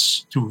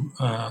rights, to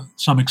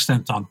some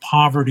extent on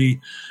poverty,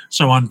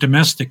 so on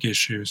domestic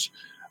issues.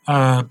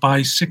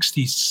 By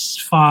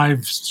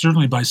 65,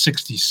 certainly by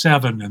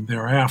 67 and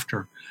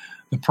thereafter,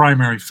 the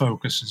primary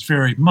focus is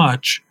very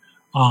much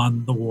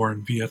on the war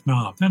in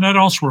Vietnam. And that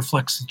also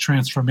reflects the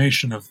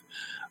transformation of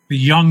the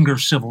younger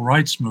civil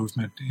rights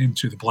movement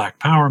into the Black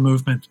Power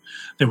movement.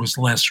 There was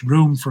less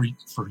room for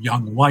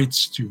young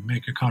whites to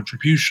make a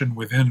contribution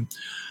within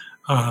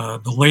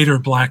the later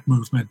Black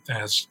movement,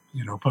 as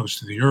opposed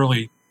to the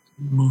early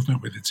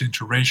movement with its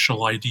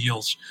interracial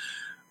ideals.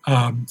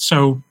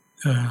 So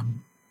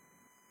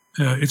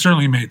it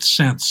certainly made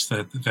sense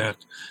that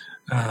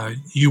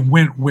you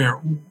went where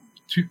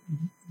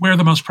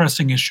the most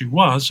pressing issue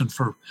was, and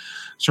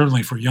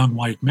certainly for young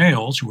white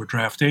males who were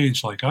draft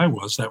age like I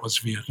was, that was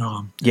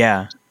Vietnam.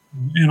 Yeah.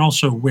 And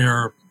also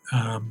where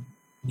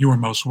you were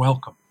most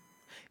welcome.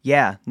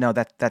 Yeah, no,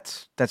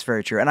 that's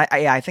very true, and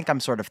I think I'm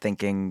sort of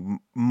thinking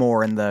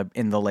more in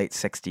the late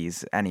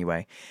 60s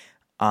anyway,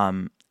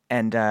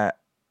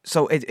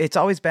 so it's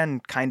always been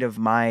kind of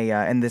my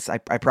and this I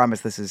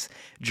promise this is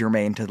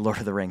germane to Lord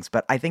of the Rings,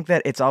 but I think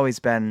that it's always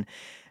been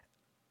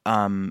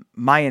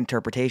my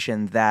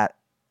interpretation that,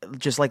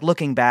 just like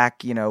looking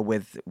back,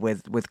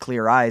 with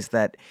clear eyes,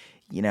 that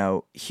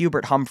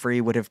Hubert Humphrey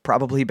would have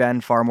probably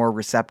been far more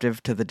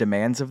receptive to the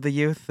demands of the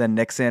youth than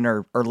Nixon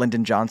or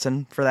Lyndon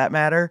Johnson, for that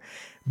matter.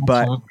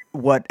 But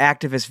what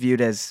activists viewed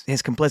as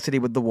his complicity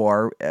with the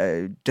war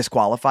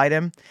disqualified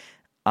him.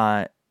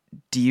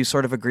 Do you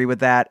sort of agree with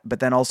that? But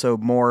then also,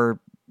 more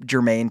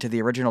germane to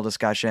the original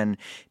discussion,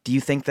 do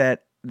you think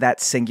that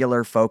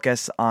singular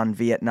focus on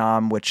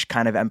Vietnam, which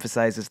kind of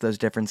emphasizes those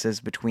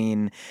differences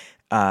between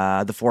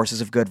the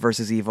forces of good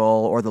versus evil,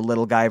 or the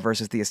little guy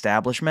versus the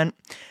establishment,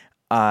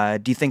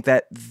 do you think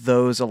that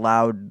those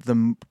allowed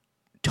the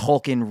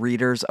Tolkien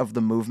readers of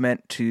the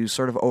movement to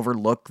sort of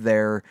overlook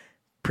their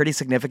pretty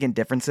significant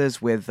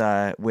differences with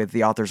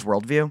the author's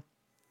worldview?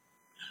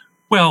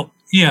 Well,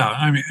 yeah.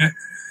 I mean,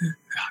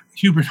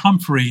 Hubert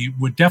Humphrey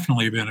would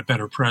definitely have been a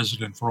better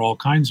president for all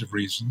kinds of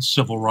reasons: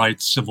 civil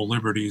rights, civil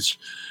liberties,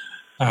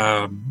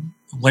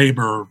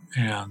 labor,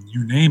 and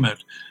you name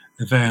it,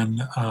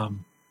 than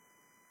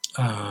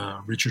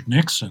Richard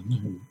Nixon,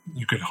 who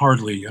you could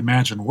hardly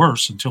imagine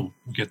worse until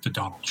we get to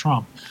Donald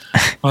Trump.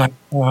 But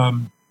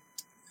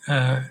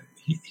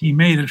he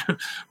made it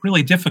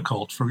really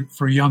difficult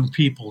for young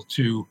people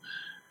to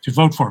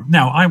vote for him.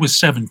 Now, I was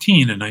 17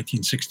 in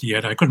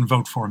 1968. I couldn't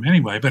vote for him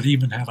anyway, but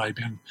even had I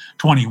been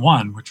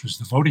 21, which was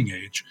the voting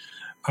age,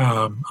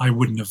 I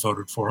wouldn't have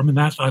voted for him. And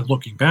that,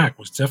 looking back,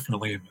 was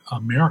definitely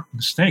a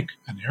mistake,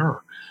 an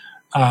error.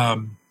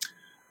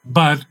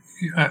 But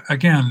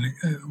again,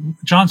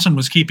 Johnson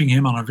was keeping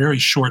him on a very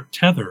short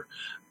tether.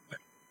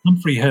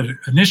 Humphrey had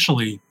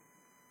initially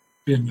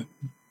been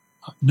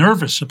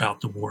nervous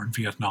about the war in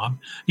Vietnam.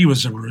 He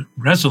was a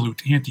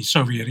resolute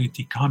anti-Soviet,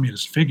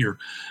 anti-communist figure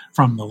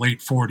from the late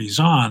 40s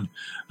on,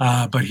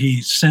 but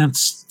he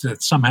sensed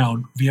that somehow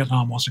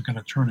Vietnam wasn't going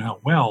to turn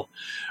out well.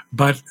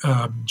 But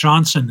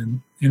Johnson,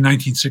 in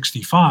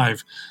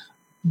 1965,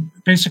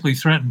 basically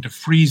threatened to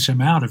freeze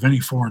him out of any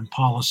foreign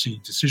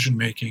policy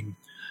decision-making,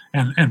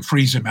 and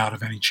freeze him out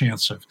of any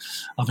chance of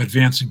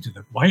advancing to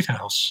the White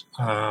House,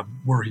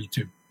 were he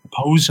to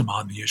oppose him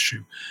on the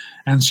issue.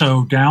 And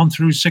so down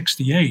through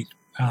 68,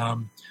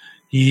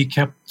 he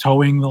kept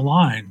towing the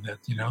line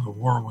that, the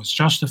war was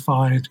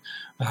justified.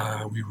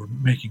 We were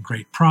making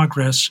great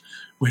progress,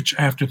 which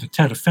after the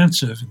Tet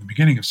Offensive in the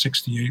beginning of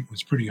 68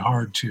 was pretty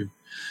hard to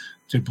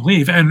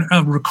believe. And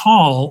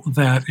recall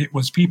that it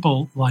was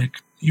people like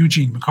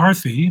Eugene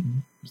McCarthy,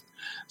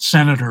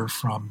 senator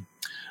from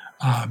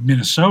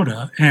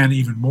Minnesota, and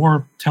even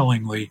more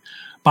tellingly,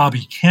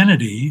 Bobby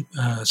Kennedy,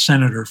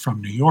 senator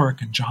from New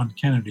York, and John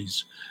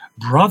Kennedy's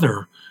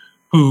brother,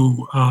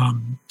 who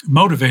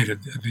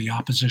motivated the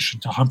opposition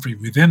to Humphrey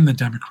within the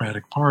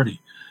Democratic Party.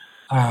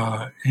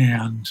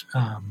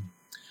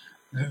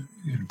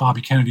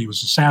 Bobby Kennedy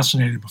was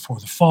assassinated before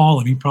the fall,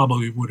 and he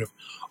probably would have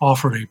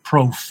offered a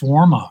pro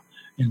forma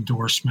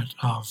endorsement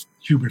of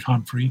Hubert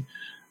Humphrey.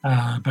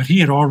 But he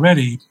had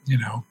already,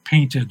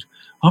 painted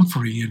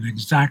Humphrey in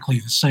exactly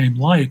the same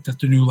light that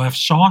the New Left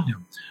saw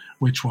him,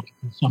 which was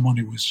someone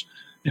who was,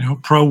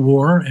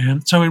 pro-war.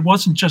 And so it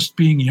wasn't just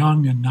being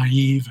young and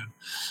naive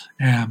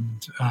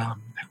and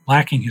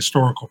lacking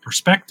historical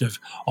perspective.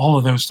 All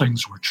of those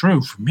things were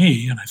true for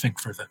me, and I think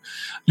for the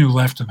New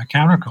Left and the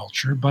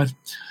counterculture. But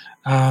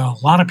a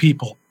lot of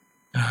people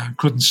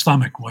couldn't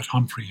stomach what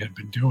Humphrey had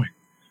been doing.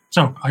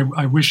 So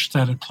I wish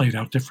that had played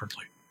out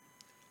differently.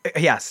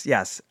 Yes.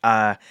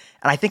 And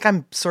I think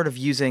I'm sort of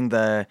using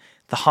the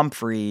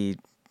Humphrey,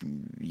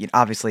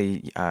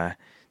 obviously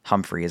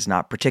Humphrey is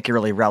not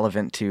particularly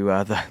relevant to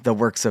the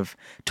works of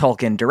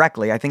Tolkien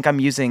directly. I think I'm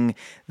using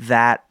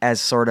that as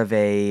sort of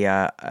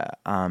a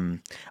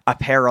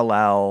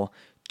parallel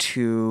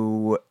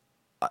to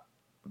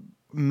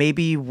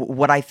maybe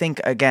what I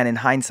think, again, in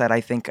hindsight,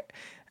 I think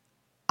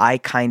I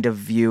kind of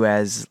view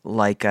as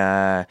like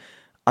a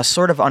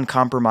sort of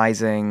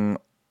uncompromising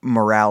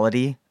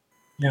morality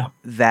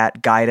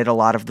that guided a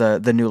lot of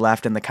the New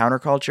Left and the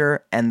counterculture,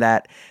 and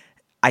that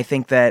I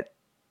think that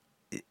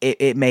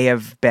it may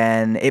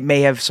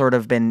have sort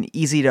of been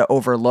easy to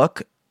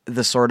overlook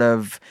the sort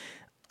of,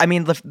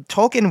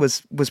 Tolkien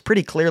was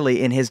pretty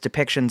clearly in his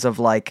depictions of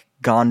like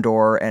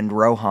Gondor and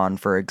Rohan,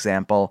 for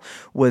example,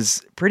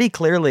 was pretty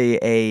clearly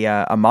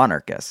a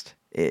monarchist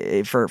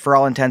for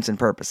all intents and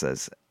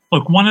purposes.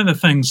 Look, one of the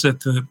things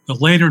that the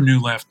later New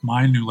Left,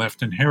 my New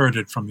Left,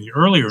 inherited from the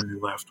earlier New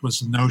Left was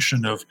the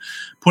notion of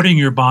putting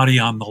your body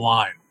on the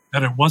line,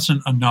 that it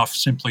wasn't enough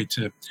simply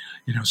to,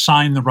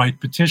 sign the right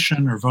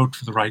petition or vote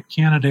for the right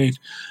candidate,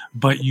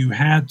 but you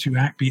had to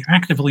be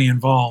actively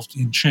involved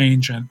in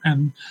change.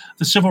 And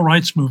the civil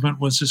rights movement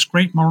was this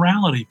great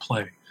morality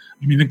play.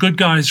 The good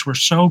guys were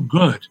so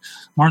good,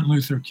 Martin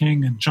Luther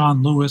King and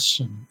John Lewis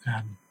and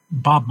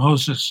Bob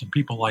Moses and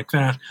people like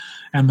that.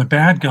 And the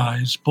bad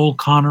guys, Bull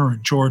Connor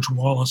and George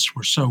Wallace,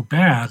 were so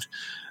bad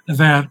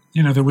that,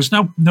 there was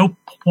no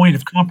point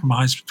of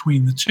compromise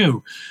between the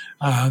two.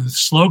 The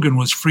slogan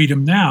was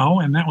freedom now,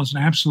 and that was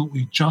an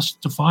absolutely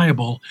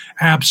justifiable,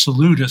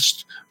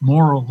 absolutist,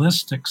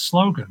 moralistic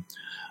slogan.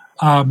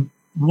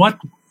 What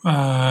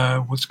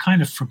was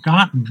kind of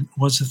forgotten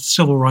was that the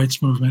civil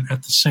rights movement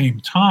at the same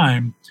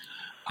time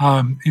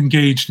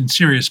engaged in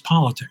serious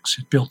politics.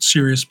 It built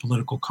serious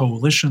political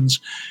coalitions,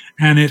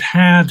 and it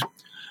had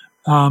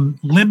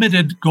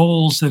limited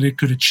goals that it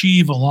could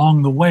achieve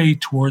along the way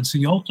towards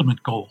the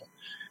ultimate goal.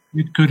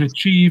 It could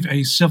achieve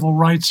a Civil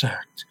Rights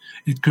Act.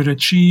 It could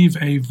achieve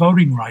a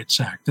Voting Rights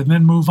Act, and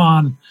then move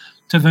on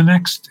to the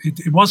next.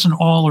 It wasn't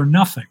all or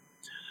nothing.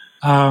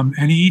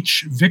 And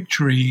each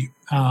victory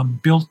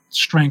built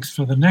strength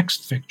for the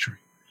next victory.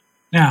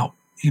 Now,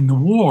 in the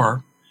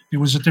war, it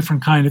was a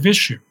different kind of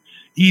issue.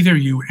 Either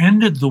you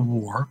ended the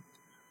war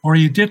or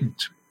you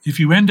didn't. If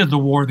you ended the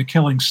war, the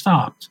killing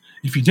stopped.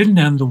 If you didn't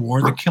end the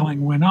war, the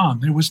killing went on.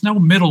 There was no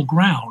middle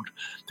ground.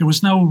 There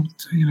was no,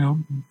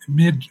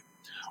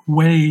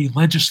 midway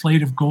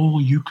legislative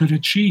goal you could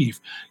achieve.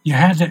 You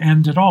had to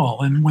end it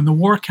all. And when the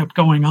war kept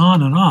going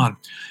on,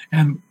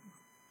 and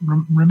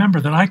remember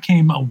that I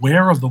came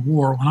aware of the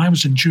war when I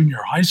was in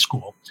junior high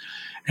school,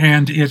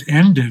 and it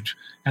ended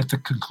at the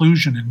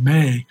conclusion in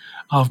May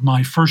of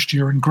my first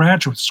year in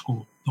graduate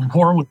school. The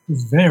war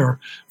was there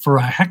for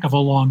a heck of a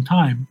long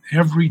time,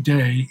 every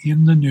day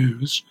in the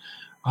news.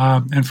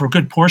 And for a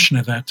good portion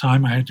of that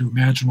time, I had to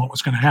imagine what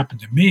was going to happen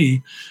to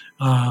me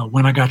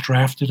when I got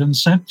drafted and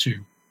sent to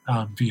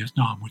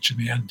Vietnam, which in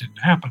the end didn't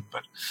happen,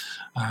 but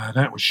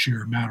that was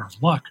sheer matter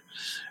of luck.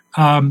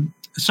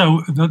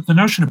 So the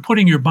notion of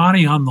putting your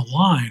body on the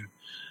line,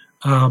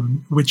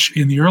 which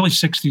in the early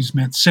 60s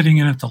meant sitting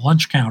in at the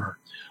lunch counter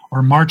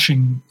or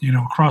marching,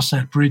 across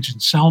that bridge in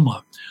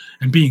Selma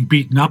and being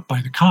beaten up by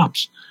the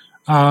cops,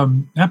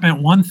 that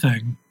meant one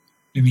thing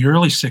in the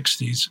early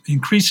 60s.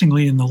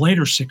 Increasingly in the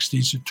later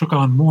 60s, it took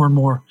on more and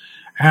more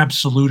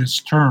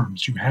absolutist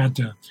terms. You had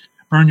to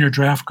burn your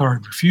draft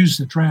card, refuse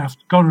the draft,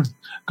 go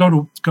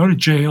to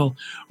jail,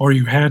 or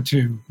you had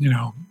to,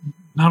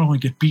 not only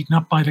get beaten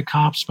up by the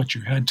cops, but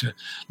you had to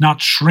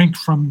not shrink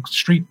from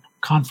street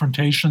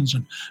confrontations.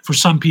 And for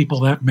some people,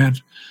 that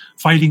meant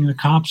fighting the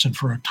cops, and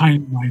for a tiny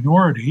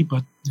minority,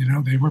 but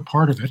they were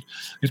part of it,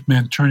 it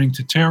meant turning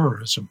to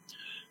terrorism.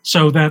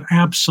 So that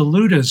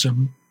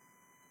absolutism,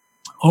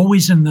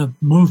 always in the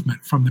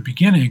movement from the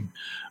beginning,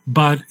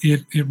 but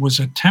it was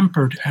a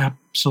tempered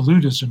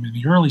absolutism in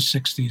the early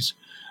 60s,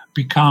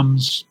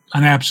 becomes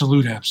an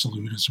absolute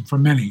absolutism for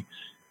many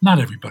not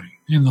everybody,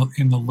 in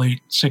the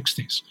late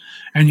 60s.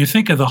 And you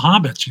think of the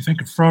hobbits, you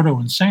think of Frodo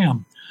and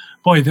Sam,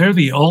 boy, they're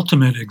the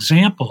ultimate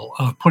example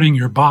of putting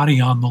your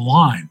body on the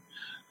line.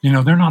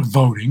 They're not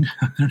voting.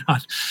 They're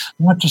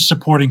not just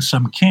supporting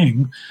some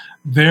king.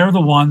 They're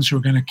the ones who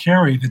are going to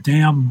carry the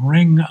damn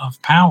ring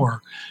of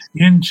power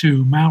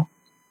into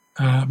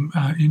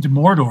into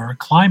Mordor,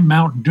 climb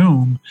Mount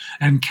Doom,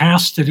 and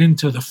cast it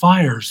into the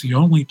fires, the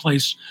only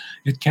place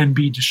it can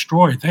be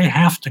destroyed. They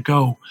have to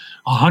go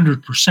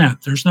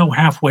 100%. There's no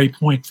halfway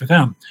point for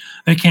them.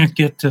 They can't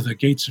get to the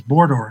gates of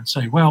Mordor and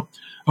say, well,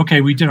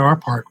 okay, we did our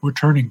part. We're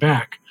turning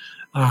back.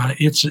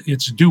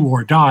 It's do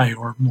or die,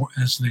 or more,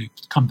 as they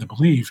come to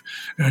believe,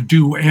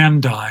 do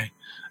and die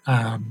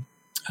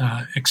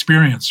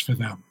experience for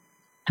them,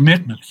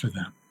 commitment for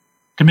them.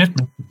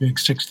 Commitment, the big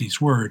 60s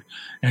word,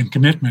 and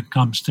commitment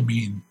comes to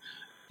mean,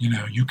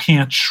 you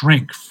can't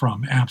shrink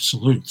from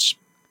absolutes.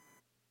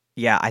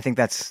 Yeah, I think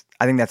that's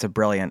a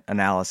brilliant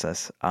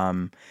analysis.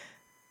 I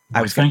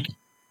was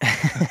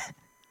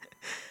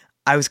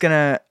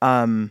gonna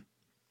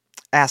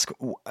ask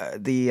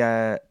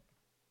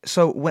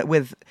so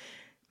with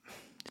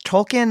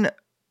Tolkien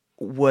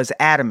was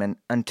adamant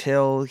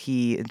until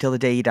the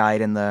day he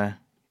died in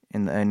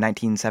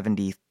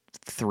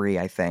 1973,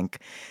 I think,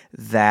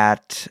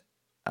 that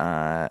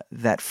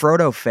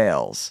Frodo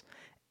fails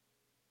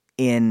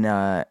in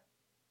the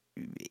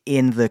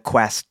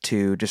quest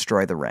to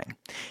destroy the ring,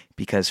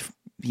 because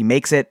he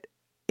makes it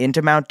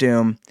into Mount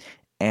Doom,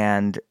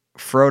 and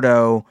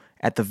Frodo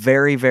at the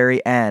very,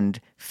 very end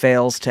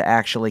fails to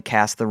actually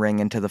cast the ring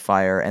into the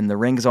fire, and the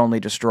ring's only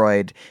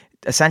destroyed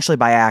essentially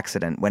by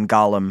accident when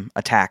Gollum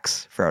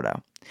attacks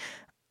Frodo.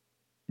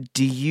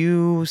 Do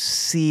you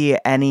see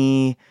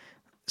any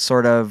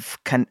sort of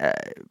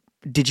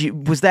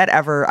was that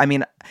ever, I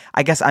mean,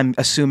 I guess I'm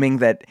assuming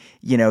that,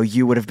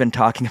 you would have been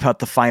talking about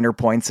the finer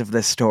points of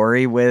this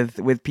story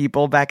with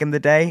people back in the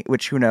day,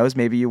 which who knows,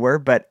 maybe you were,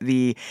 but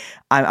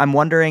I'm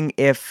wondering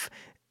if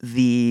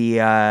the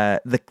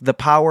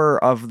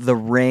power of the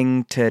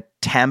ring to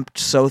tempt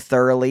so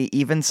thoroughly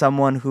even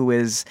someone who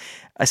is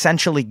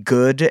essentially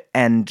good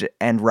and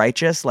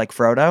righteous like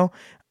Frodo,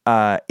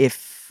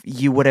 if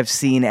you would have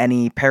seen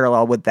any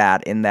parallel with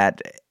that, in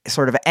that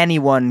sort of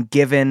anyone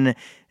given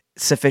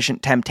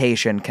sufficient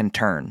temptation can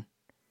turn.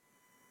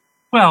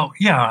 Well,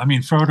 yeah, I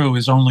mean, Frodo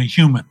is only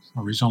human,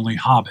 or he's only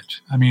hobbit.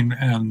 I mean,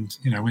 and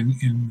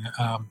in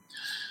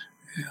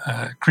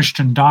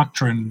Christian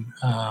doctrine,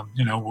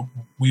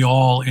 we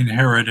all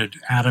inherited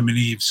Adam and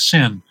Eve's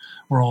sin.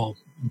 We're all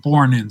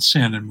born in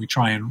sin, and we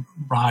try and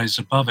rise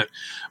above it.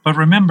 But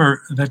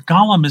remember that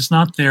Gollum is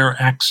not there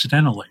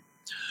accidentally.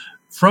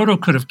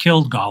 Frodo could have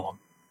killed Gollum.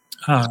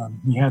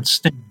 He had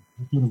Sting.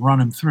 He could have run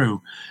him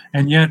through,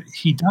 and yet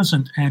he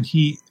doesn't. And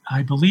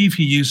I believe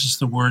he uses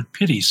the word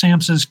pity.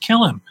 Sam says,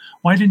 "Kill him.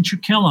 Why didn't you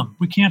kill him?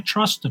 We can't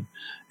trust him."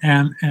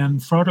 And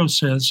Frodo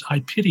says, "I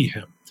pity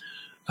him."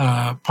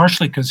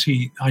 Partially because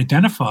he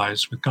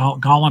identifies with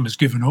Gollum is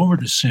given over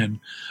to sin,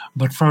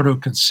 but Frodo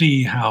could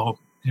see how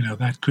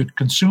that could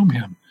consume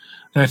him.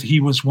 That he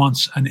was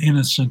once an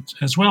innocent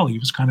as well. He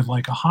was kind of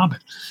like a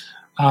hobbit,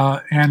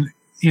 and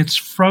it's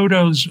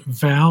Frodo's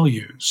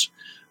values,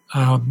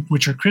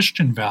 which are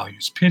Christian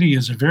values. Pity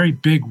is a very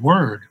big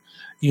word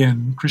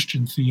in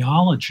Christian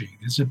theology.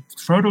 Is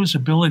Frodo's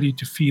ability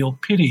to feel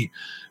pity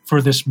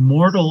for this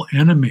mortal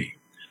enemy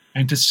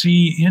and to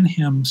see in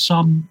him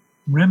some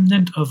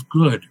remnant of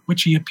good,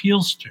 which he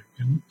appeals to,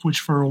 and which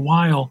for a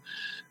while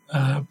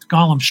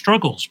Gollum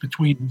struggles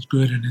between his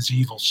good and his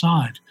evil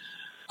side.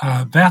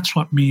 That's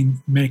what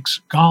makes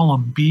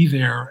Gollum be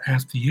there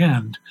at the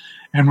end.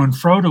 And when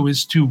Frodo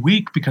is too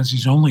weak because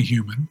he's only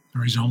human,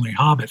 or he's only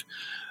hobbit,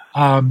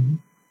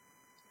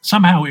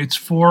 somehow it's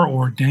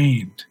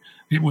foreordained.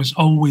 It was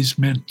always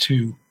meant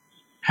to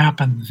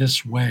happen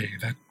this way,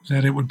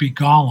 that it would be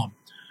Gollum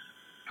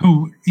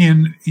who,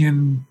 in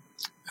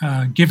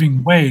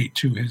giving way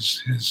to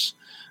his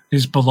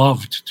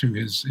beloved, to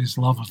his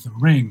love of the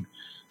ring,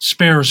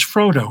 spares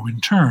Frodo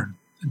in turn.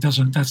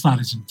 That's not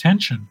his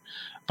intention,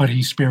 but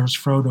he spares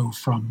Frodo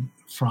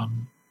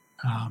from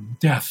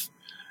death,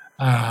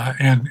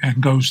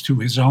 and goes to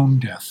his own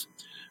death.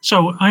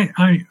 So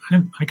I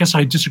guess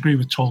I disagree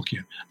with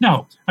Tolkien.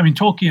 No, I mean,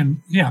 Tolkien,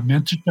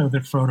 meant to show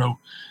that Frodo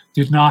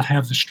did not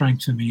have the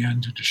strength in the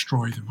end to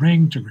destroy the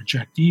ring, to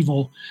reject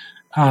evil.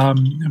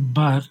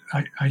 But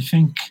I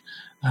think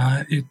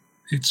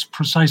it's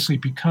precisely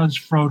because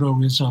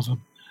Frodo is of a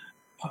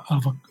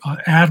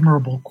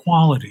admirable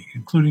quality,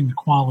 including the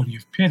quality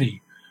of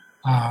pity,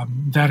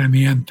 that in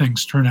the end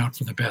things turn out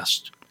for the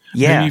best.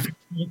 Yeah. Maybe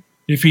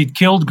if he'd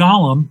killed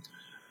Gollum,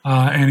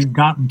 and he'd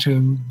gotten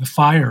to the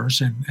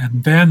fires,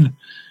 and then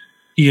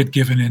he had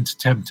given in to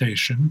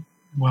temptation,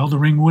 well, the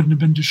ring wouldn't have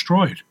been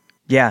destroyed.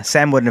 Yeah,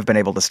 Sam wouldn't have been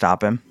able to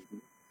stop him.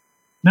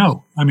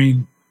 No, I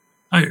mean,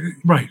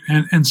 right.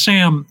 And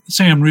Sam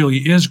really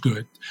is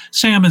good.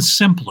 Sam is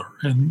simpler,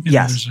 and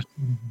yes. There's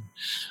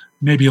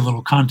maybe a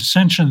little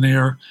condescension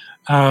there.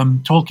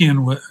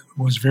 Tolkien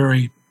was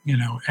very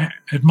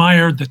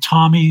admired the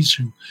Tommies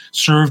who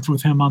served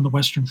with him on the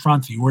Western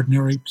Front, the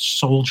ordinary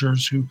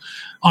soldiers who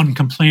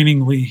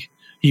uncomplainingly,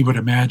 he would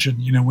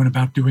imagine, went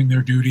about doing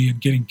their duty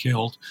and getting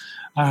killed.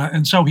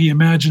 And so he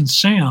imagined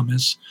Sam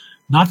as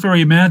not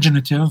very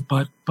imaginative,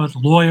 but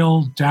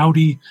loyal,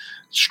 doughty,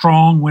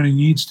 strong when he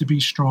needs to be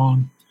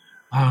strong.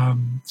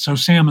 So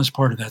Sam is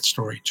part of that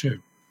story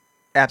too.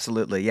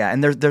 Absolutely, yeah.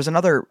 And there's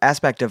another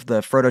aspect of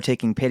the Frodo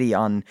taking pity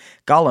on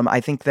Gollum.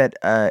 I think that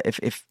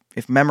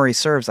if memory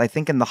serves, I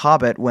think in The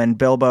Hobbit when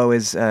Bilbo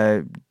is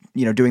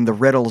doing the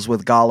riddles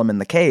with Gollum in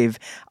the cave,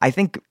 I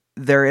think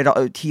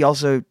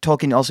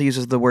Tolkien also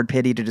uses the word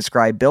pity to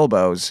describe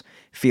Bilbo's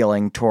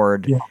feeling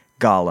toward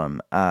Gollum.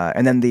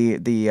 And then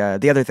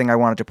the other thing I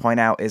wanted to point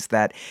out is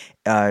that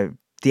the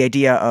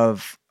idea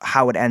of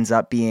how it ends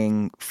up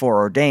being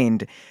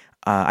foreordained,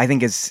 I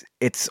think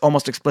it's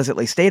almost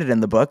explicitly stated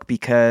in the book,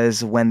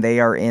 because when they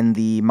are in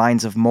the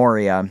Mines of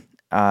Moria,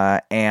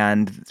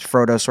 and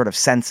Frodo sort of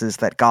senses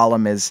that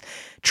Gollum is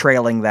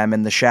trailing them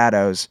in the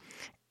shadows,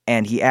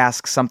 and he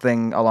asks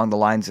something along the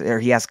lines, or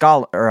he asks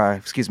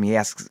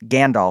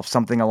Gandalf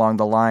something along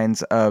the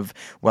lines of,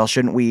 well,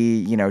 should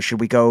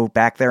we go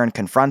back there and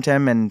confront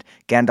him? And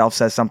Gandalf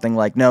says something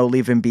like, no,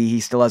 leave him be. He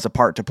still has a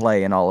part to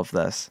play in all of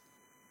this.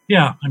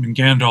 Yeah, I mean,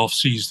 Gandalf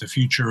sees the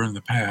future and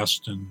the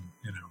past, and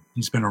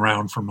he's been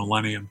around for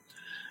millennium.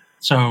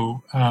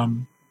 So, I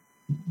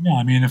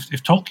mean,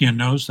 if Tolkien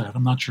knows that,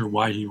 I'm not sure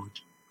why he would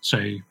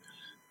say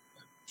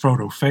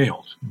Frodo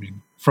failed. I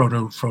mean,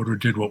 Frodo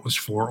did what was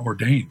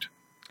foreordained.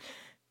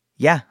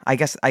 Yeah, I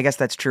guess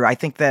that's true. I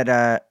think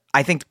that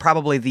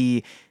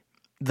probably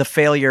the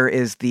failure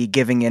is the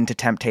giving in to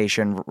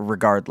temptation,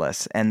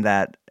 regardless, and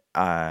that.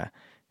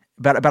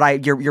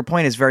 But your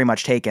point is very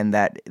much taken,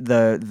 that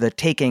the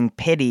taking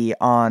pity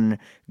on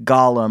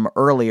Gollum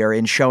earlier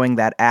in showing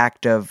that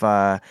act of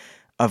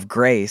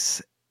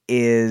grace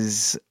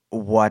is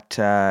what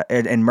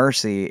and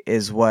mercy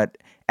is what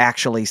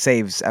actually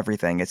saves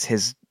everything. It's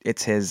his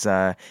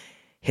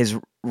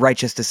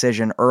righteous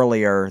decision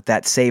earlier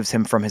that saves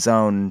him from his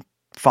own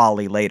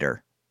folly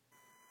later.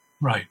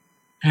 Right,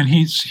 and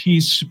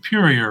he's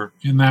superior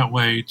in that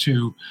way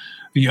to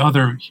the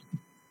other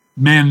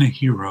men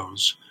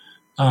heroes.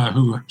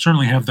 Who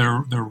certainly have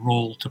their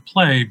role to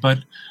play, but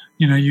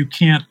you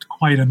can't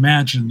quite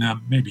imagine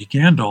them. Maybe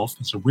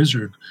Gandalf, as a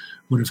wizard,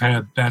 would have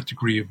had that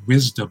degree of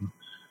wisdom,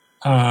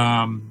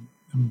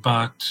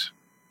 but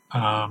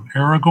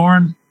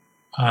Aragorn,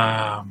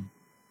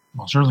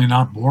 well, certainly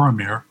not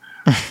Boromir.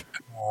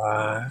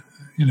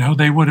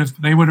 They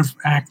would have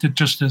acted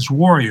just as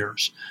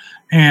warriors,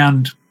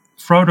 and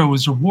Frodo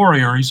is a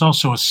warrior. He's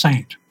also a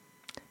saint.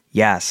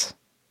 Yes.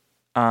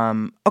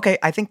 Okay,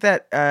 I think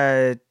that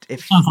it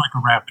sounds like a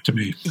rap to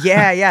me.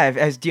 Yeah.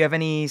 Do you have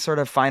any sort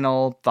of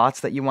final thoughts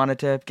that you wanted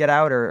to get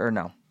out, or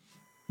no?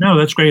 No,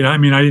 that's great. I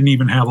mean, I didn't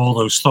even have all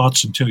those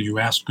thoughts until you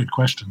asked good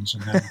questions,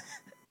 and then.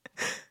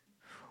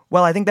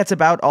 Well, I think that's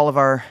about all of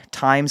our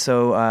time.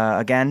 So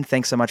again,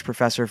 thanks so much,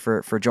 Professor,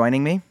 for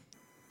joining me.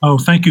 Oh,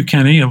 thank you,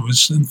 Kenny. It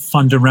was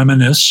fun to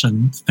reminisce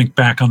and think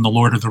back on The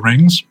Lord of the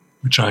Rings,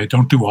 which I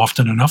don't do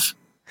often enough.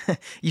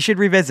 You should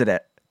revisit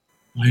it.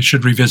 I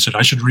should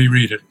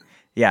reread it.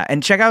 Yeah,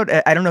 and check out,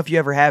 I don't know if you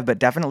ever have, but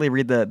definitely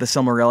read the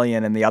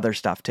Silmarillion and the other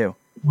stuff too.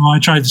 Well, I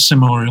tried the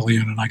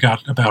Silmarillion and I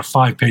got about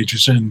 5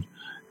 pages in,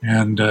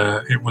 and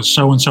it was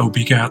so-and-so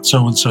begat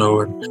so-and-so,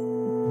 and,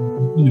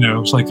 it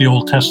was like the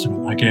Old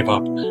Testament. I gave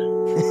up.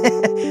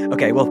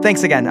 Okay, well,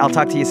 thanks again. I'll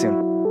talk to you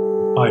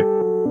soon. Bye.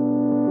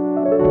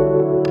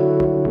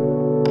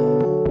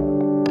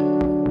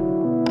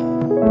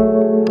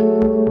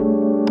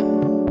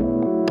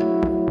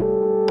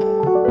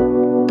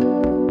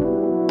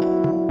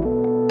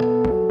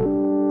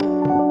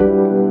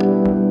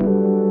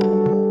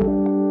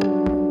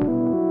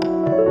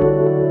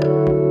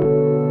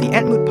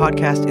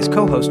 Podcast is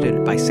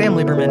co-hosted by Sam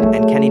Lieberman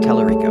and Kenny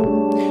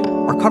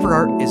Tallarico. Our cover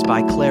art is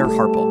by Claire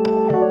Harple.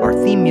 Our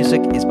theme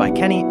music is by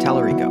Kenny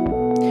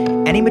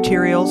Tallarico. Any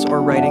materials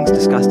or writings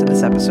discussed in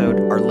this episode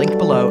are linked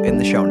below in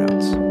the show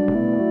notes.